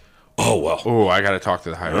like, "Oh, well. Oh, I got to talk to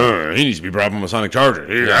the higher. He needs to be brought up in Masonic charger.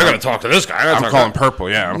 I got to talk to this guy. I'm calling Purple,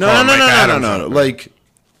 yeah. No. Like,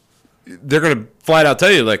 they're going to flat out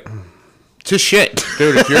tell you, like, just shit.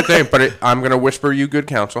 Dude, it's your thing, but I'm going to whisper you good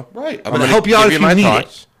counsel. Right. I'm going to help you out if you need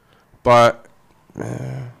it. But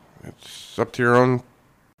it's up to your own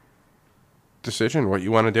decision what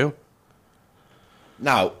you want to do.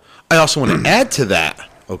 Now, I also want to add to that,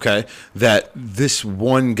 okay, that this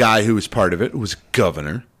one guy who was part of it was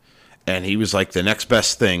governor, and he was like the next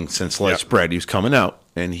best thing since sliced bread. He was coming out,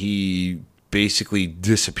 and he basically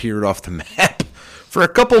disappeared off the map. For a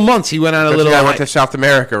couple months, he went on a little. Went to South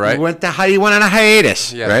America, right? He went on a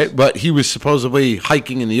hiatus, yes. Right? But he was supposedly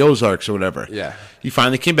hiking in the Ozarks or whatever. Yeah. He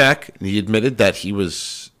finally came back, and he admitted that he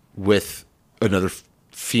was with another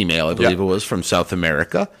female, I believe it was, from South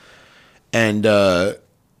America, and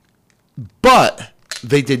but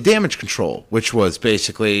they did damage control, which was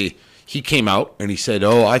basically he came out and he said,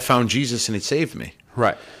 "Oh, I found Jesus and it saved me."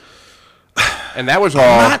 Right. And that was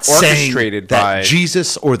all orchestrated by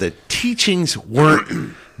Jesus or the teachings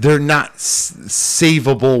weren't. They're not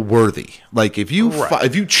savable worthy. Like if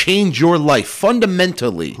you change your life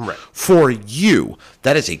fundamentally for you,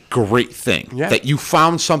 that is a great thing. Yeah. That you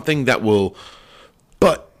found something that will.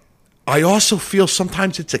 But I also feel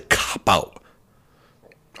sometimes it's a cop out.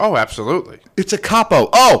 Oh, absolutely. It's a cop-out.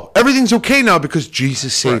 Oh, everything's okay now because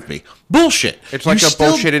Jesus saved me. Bullshit. It's like a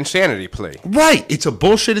bullshit insanity plea. Right. It's a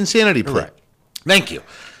bullshit insanity plea. Right. Thank you.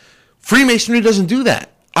 Freemasonry doesn't do that.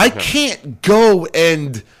 I can't go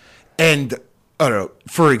and I don't know,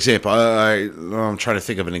 for example, I'm trying to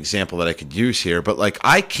think of an example that I could use here, but like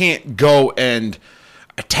I can't go and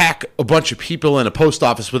attack a bunch of people in a post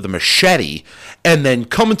office with a machete and then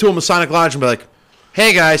come into a Masonic lodge and be like,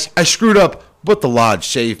 "Hey guys, I screwed up. But the lodge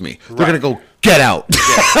saved me." They're going to go, "Get out."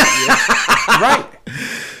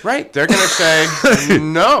 Right. They're going to say,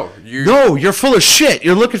 "No. You're full of shit.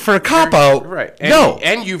 You're looking for a cop-out." Right.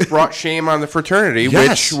 And you've brought shame on the fraternity,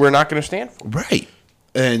 which we're not going to stand for. Right.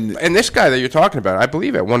 And this guy that you're talking about, I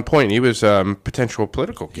believe at one point he was potential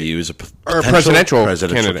political candidate. He was a presidential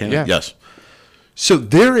candidate. Yeah. Yes. So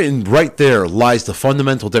right there lies the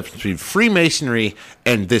fundamental difference between Freemasonry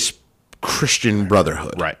and this Christian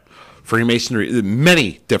brotherhood. Right. Freemasonry,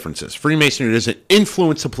 many differences. Freemasonry doesn't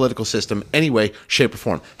influence the political system any way, shape, or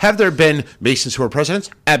form. Have there been Masons who are presidents?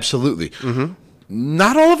 Absolutely. Mm-hmm.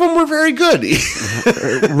 Not all of them were very good.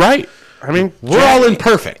 Right. I mean, we're all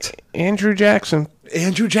imperfect. Andrew Jackson.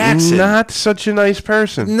 Not such a nice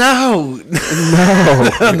person. No,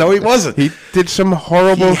 he wasn't. He did some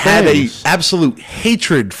horrible things. He had an absolute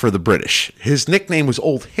hatred for the British. His nickname was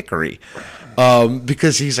Old Hickory.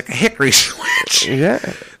 because he's like a hickory switch. Yeah.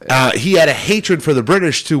 He had a hatred for the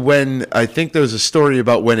British to when I think there was a story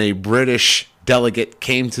about when a British delegate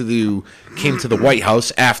came to the White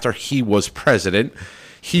House after he was president.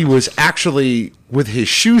 He was actually with his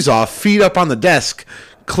shoes off, feet up on the desk,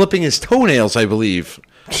 clipping his toenails, I believe,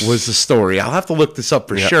 was the story. I'll have to look this up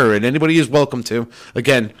for sure, and anybody is welcome to.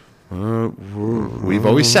 Again, we've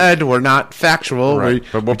always said we're not factual, right.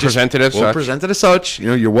 But we'll present it as such. We'll present it as such.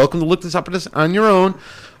 You're welcome to look this up on your own.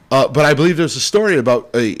 But I believe there's a story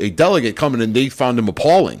about a delegate coming, and they found him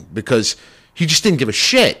appalling because he just didn't give a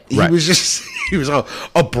shit. He was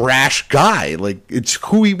a brash guy. Like, it's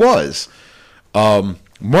who he was.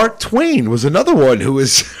 Mark Twain was another one who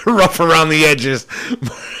was rough around the edges.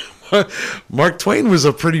 Mark Twain was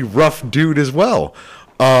a pretty rough dude as well.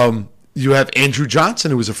 You have Andrew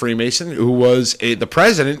Johnson, who was a Freemason, who was the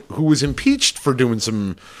president, who was impeached for doing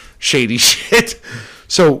some shady shit.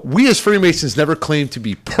 So we as Freemasons never claimed to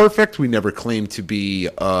be perfect. We never claimed to be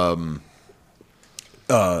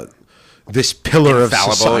this pillar of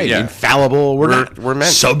society. Infallible. We're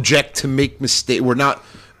meant subject to make mistakes. We're not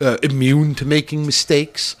immune to making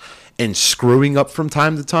mistakes and screwing up from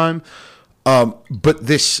time to time. But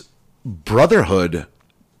this brotherhood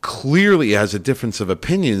clearly has a difference of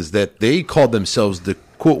opinions that they called themselves the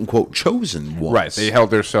quote-unquote chosen ones. Right. They held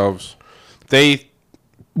themselves...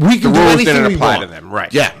 We can do anything we want to them,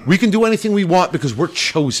 right? Yeah, we can do anything we want because we're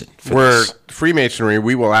chosen. We're Freemasonry.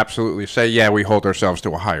 We will absolutely say, yeah, we hold ourselves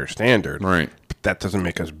to a higher standard, right? But that doesn't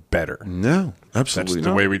make us better. No, absolutely That's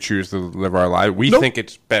the way we choose to live our lives. We think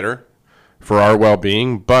it's better for our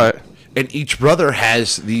well-being, but and each brother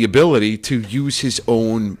has the ability to use his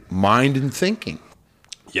own mind and thinking.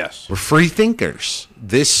 Yes, we're free thinkers.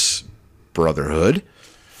 This brotherhood,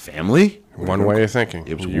 family. One way of thinking.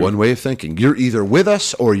 It was one way of thinking. You're either with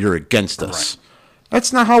us or you're against us. Right.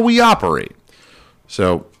 That's not how we operate.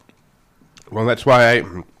 So, well, that's why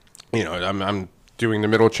I'm doing the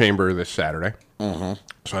middle chamber this Saturday. Mm-hmm.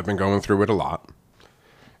 So I've been going through it a lot,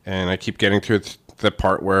 and I keep getting to the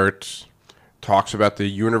part where it talks about the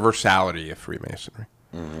universality of Freemasonry,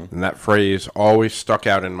 and that phrase always stuck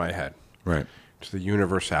out in my head. Right. It's the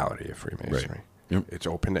universality of Freemasonry. Right. Yep. It's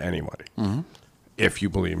open to anybody if you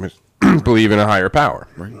believe in a higher power,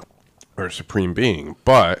 right, or a supreme being,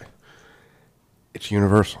 but it's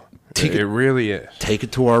universal. It really is. Take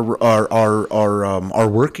it to our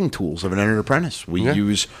working tools of an entered apprentice. We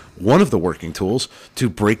use one of the working tools to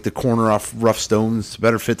break the corner off rough stones to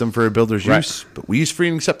better fit them for a builder's use. But we use free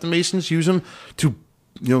and accepting masons, use them to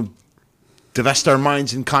divest our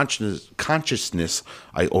minds and consciousness.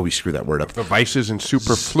 I always screw that word up. The vices and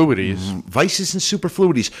superfluities. Vices and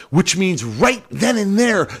superfluities, which means right then and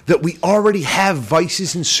there that we already have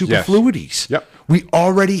vices and superfluities. Yes. Yep. We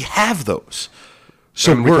already have those.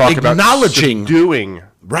 So and we're acknowledging subduing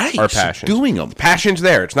our passions. Subduing them. Passion's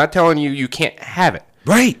there. It's not telling you can't have it.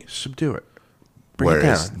 Right. Subdue it. Bring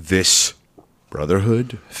Whereas it down. this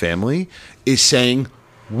brotherhood family is saying,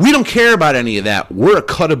 we don't care about any of that. We're a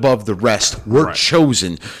cut above the rest. We're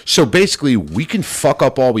chosen. So basically, we can fuck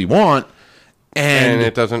up all we want, and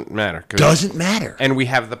it doesn't matter. Doesn't matter. And we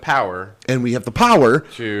have the power. And we have the power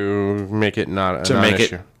to make it not a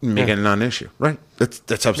non-issue. Make it a non-issue. Right.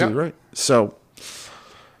 That's absolutely right. So,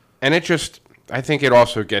 and I think it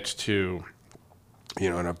also gets to,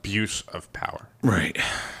 an abuse of power. Right.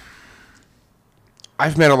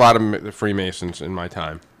 I've met a lot of Freemasons in my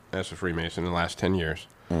time as a Freemason in the last 10 years.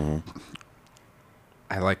 Mm-hmm.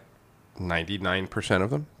 I like 99% of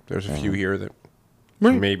them. There's a few here that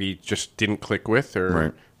maybe just didn't click with,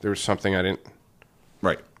 or there was something I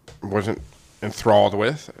wasn't enthralled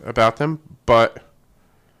with about them, but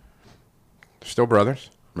still brothers.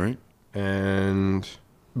 Right.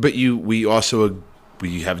 But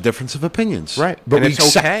we have a difference of opinions. Right. But and we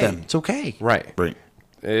accept okay. them. It's okay. Right. Right.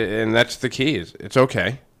 And that's the key. It's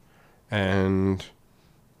okay. And,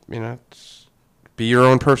 be your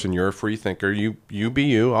own person. You're a free thinker. You be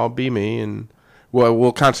you. I'll be me. And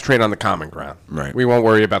we'll concentrate on the common ground. Right. We won't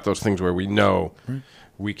worry about those things where we know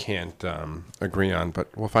we can't agree on,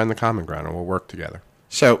 but we'll find the common ground and we'll work together.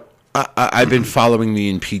 So I've been following the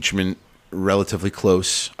impeachment relatively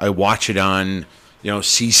close. I watch it on,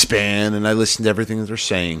 C-SPAN, and I listen to everything that they're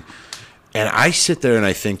saying. And I sit there and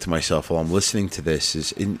I think to myself while I'm listening to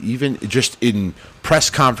this, even just in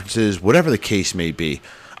press conferences, whatever the case may be,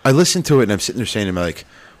 I listen to it and I'm sitting there saying to myself,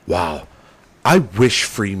 wow, I wish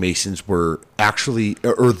Freemasons were actually,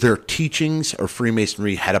 or their teachings or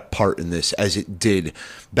Freemasonry had a part in this as it did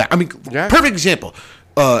back. Perfect example.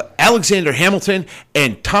 Alexander Hamilton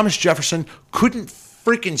and Thomas Jefferson couldn't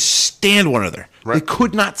freaking stand one another. Right. They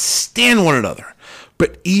could not stand one another.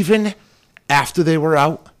 But even after they were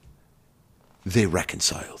out, they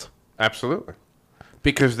reconciled. Absolutely.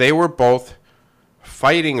 Because they were both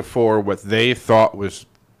fighting for what they thought was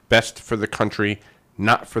best for the country,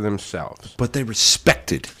 not for themselves. But they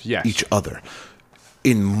respected Yes. each other.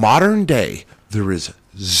 In modern day, there is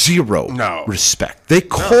zero respect. They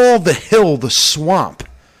call the hill the swamp.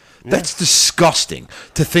 That's disgusting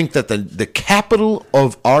to think that the capital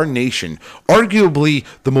of our nation, arguably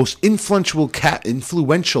the most influential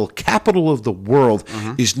capital of the world,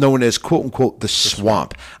 is known as, quote unquote, the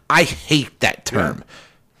swamp. I hate that term.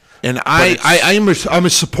 And I'm a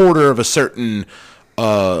supporter of a certain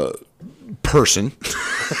person.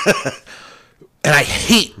 And I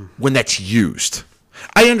hate when that's used.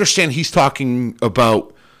 I understand he's talking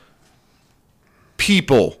about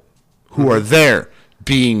people who are there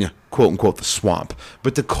being, quote unquote, the swamp.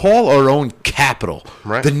 But to call our own capital,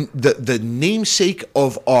 right, the namesake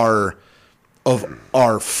of our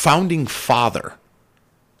founding father,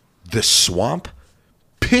 the swamp,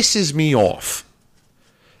 pisses me off.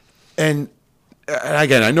 And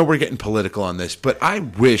again, I know we're getting political on this, but I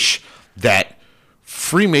wish that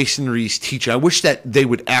Freemasonry's teaching, I wish that they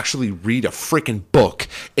would actually read a freaking book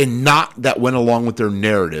and not that went along with their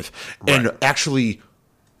narrative, and actually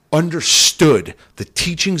understood the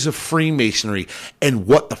teachings of Freemasonry and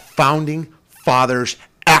what the founding fathers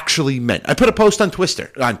actually meant. I put a post on Twister.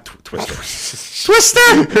 Twister?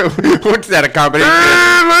 What's that, a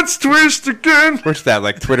combination? Let's twist again. What's that,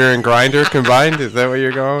 like Twitter and Grindr combined? Is that what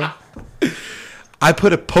you're going with? I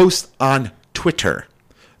put a post on Twitter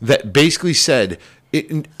that basically said,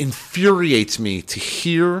 it infuriates me to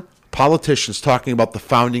hear politicians talking about the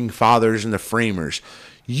founding fathers and the framers.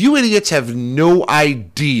 You idiots have no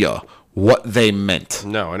idea what they meant.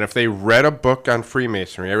 No, and if they read a book on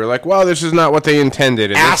Freemasonry, they were like, well, this is not what they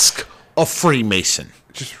intended. And ask a Freemason.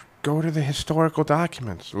 Just go to the historical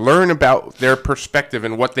documents. Learn about their perspective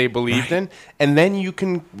and what they believed in, and then you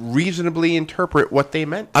can reasonably interpret what they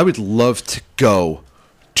meant. I would love to go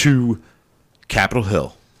to Capitol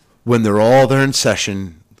Hill when they're all there in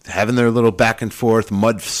session, having their little back and forth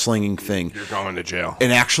mud-slinging thing. You're going to jail.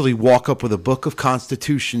 And actually walk up with a book of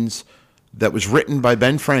constitutions that was written by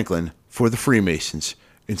Ben Franklin for the Freemasons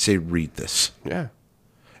and say, read this. Yeah.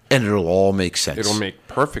 And it'll all make sense. It'll make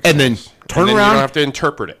perfect sense. And then turn around. You don't have to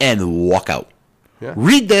interpret it. And walk out. Yeah.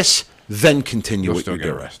 Read this, then continue what you're doing.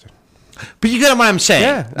 You'll still get arrested. But you get what I'm saying.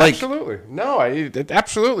 Yeah, absolutely. No,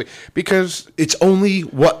 absolutely. Because it's only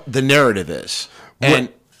what the narrative is. And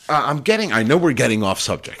I know we're getting off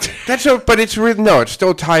subject. But it's really, no, it's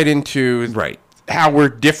still tied into how we're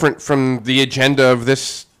different from the agenda of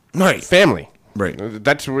this family. Right.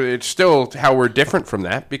 It's still how we're different from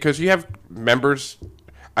that, because you have members,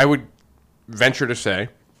 I would venture to say,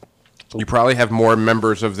 you probably have more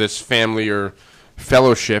members of this family or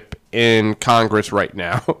fellowship in Congress right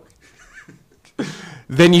now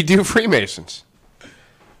than you do Freemasons.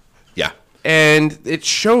 Yeah. And it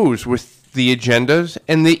shows with the agendas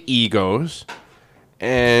and the egos.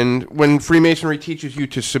 And when Freemasonry teaches you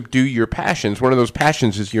to subdue your passions, one of those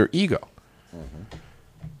passions is your ego. Mm-hmm.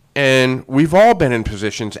 And we've all been in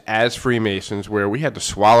positions as Freemasons where we had to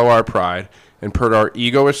swallow our pride and put our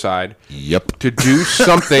ego aside to do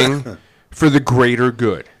something for the greater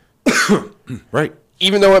good. Right.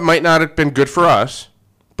 Even though it might not have been good for us,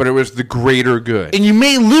 but it was the greater good. And you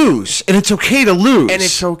may lose, and it's okay to lose. And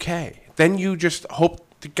it's okay. Then you just hope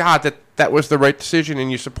to God that was the right decision,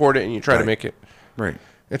 and you support it, and you try to make it. Right.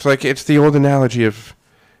 It's like, it's the old analogy of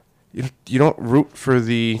you don't root for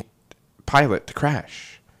the pilot to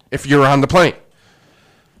crash if you're on the plane.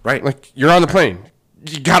 Right. Like, you're on the plane.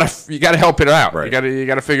 You gotta help it out. Right. You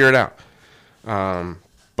gotta figure it out.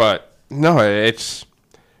 But no, it's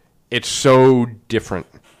so different.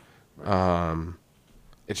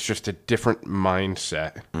 It's just a different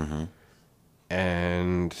mindset. Mm-hmm.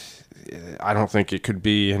 And I don't think it could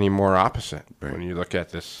be any more opposite when you look at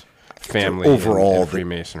this family overall in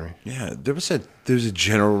Freemasonry. There's a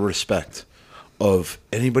general respect of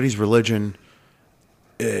anybody's religion.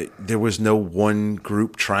 There was no one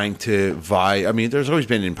group trying to vie. I mean, there's always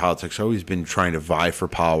been in politics, always been trying to vie for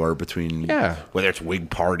power between whether it's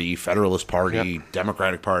Whig Party, Federalist Party,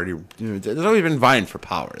 Democratic Party. There's always been vying for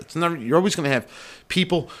power. It's never. You're always going to have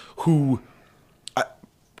people who.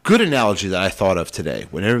 Good analogy that I thought of today.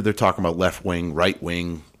 Whenever they're talking about left wing, right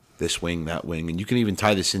wing, this wing, that wing, and you can even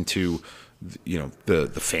tie this into, the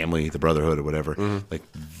family, the brotherhood, or whatever. Mm-hmm. Like,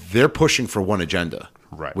 they're pushing for one agenda,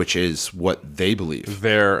 which is what they believe,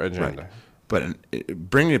 their agenda. But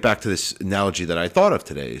bringing it back to this analogy that I thought of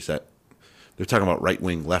today is that they're talking about right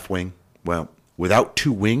wing, left wing. Well, without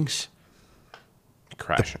two wings,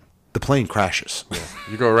 crashing. the plane crashes.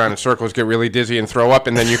 You go around in circles, get really dizzy, and throw up,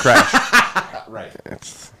 and then you crash. Right.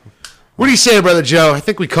 What do you say, Brother Joe? I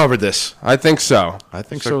think we covered this. I think so. I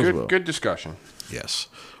think so good, as well. Good discussion. Yes.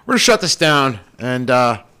 We're going to shut this down, and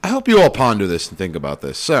I hope you all ponder this and think about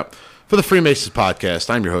this. So, for the Freemasons Podcast,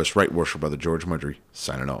 I'm your host, Right Worshipful Brother George Mudry,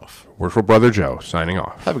 signing off. Worshipful Brother Joe, signing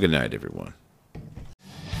off. Have a good night, everyone.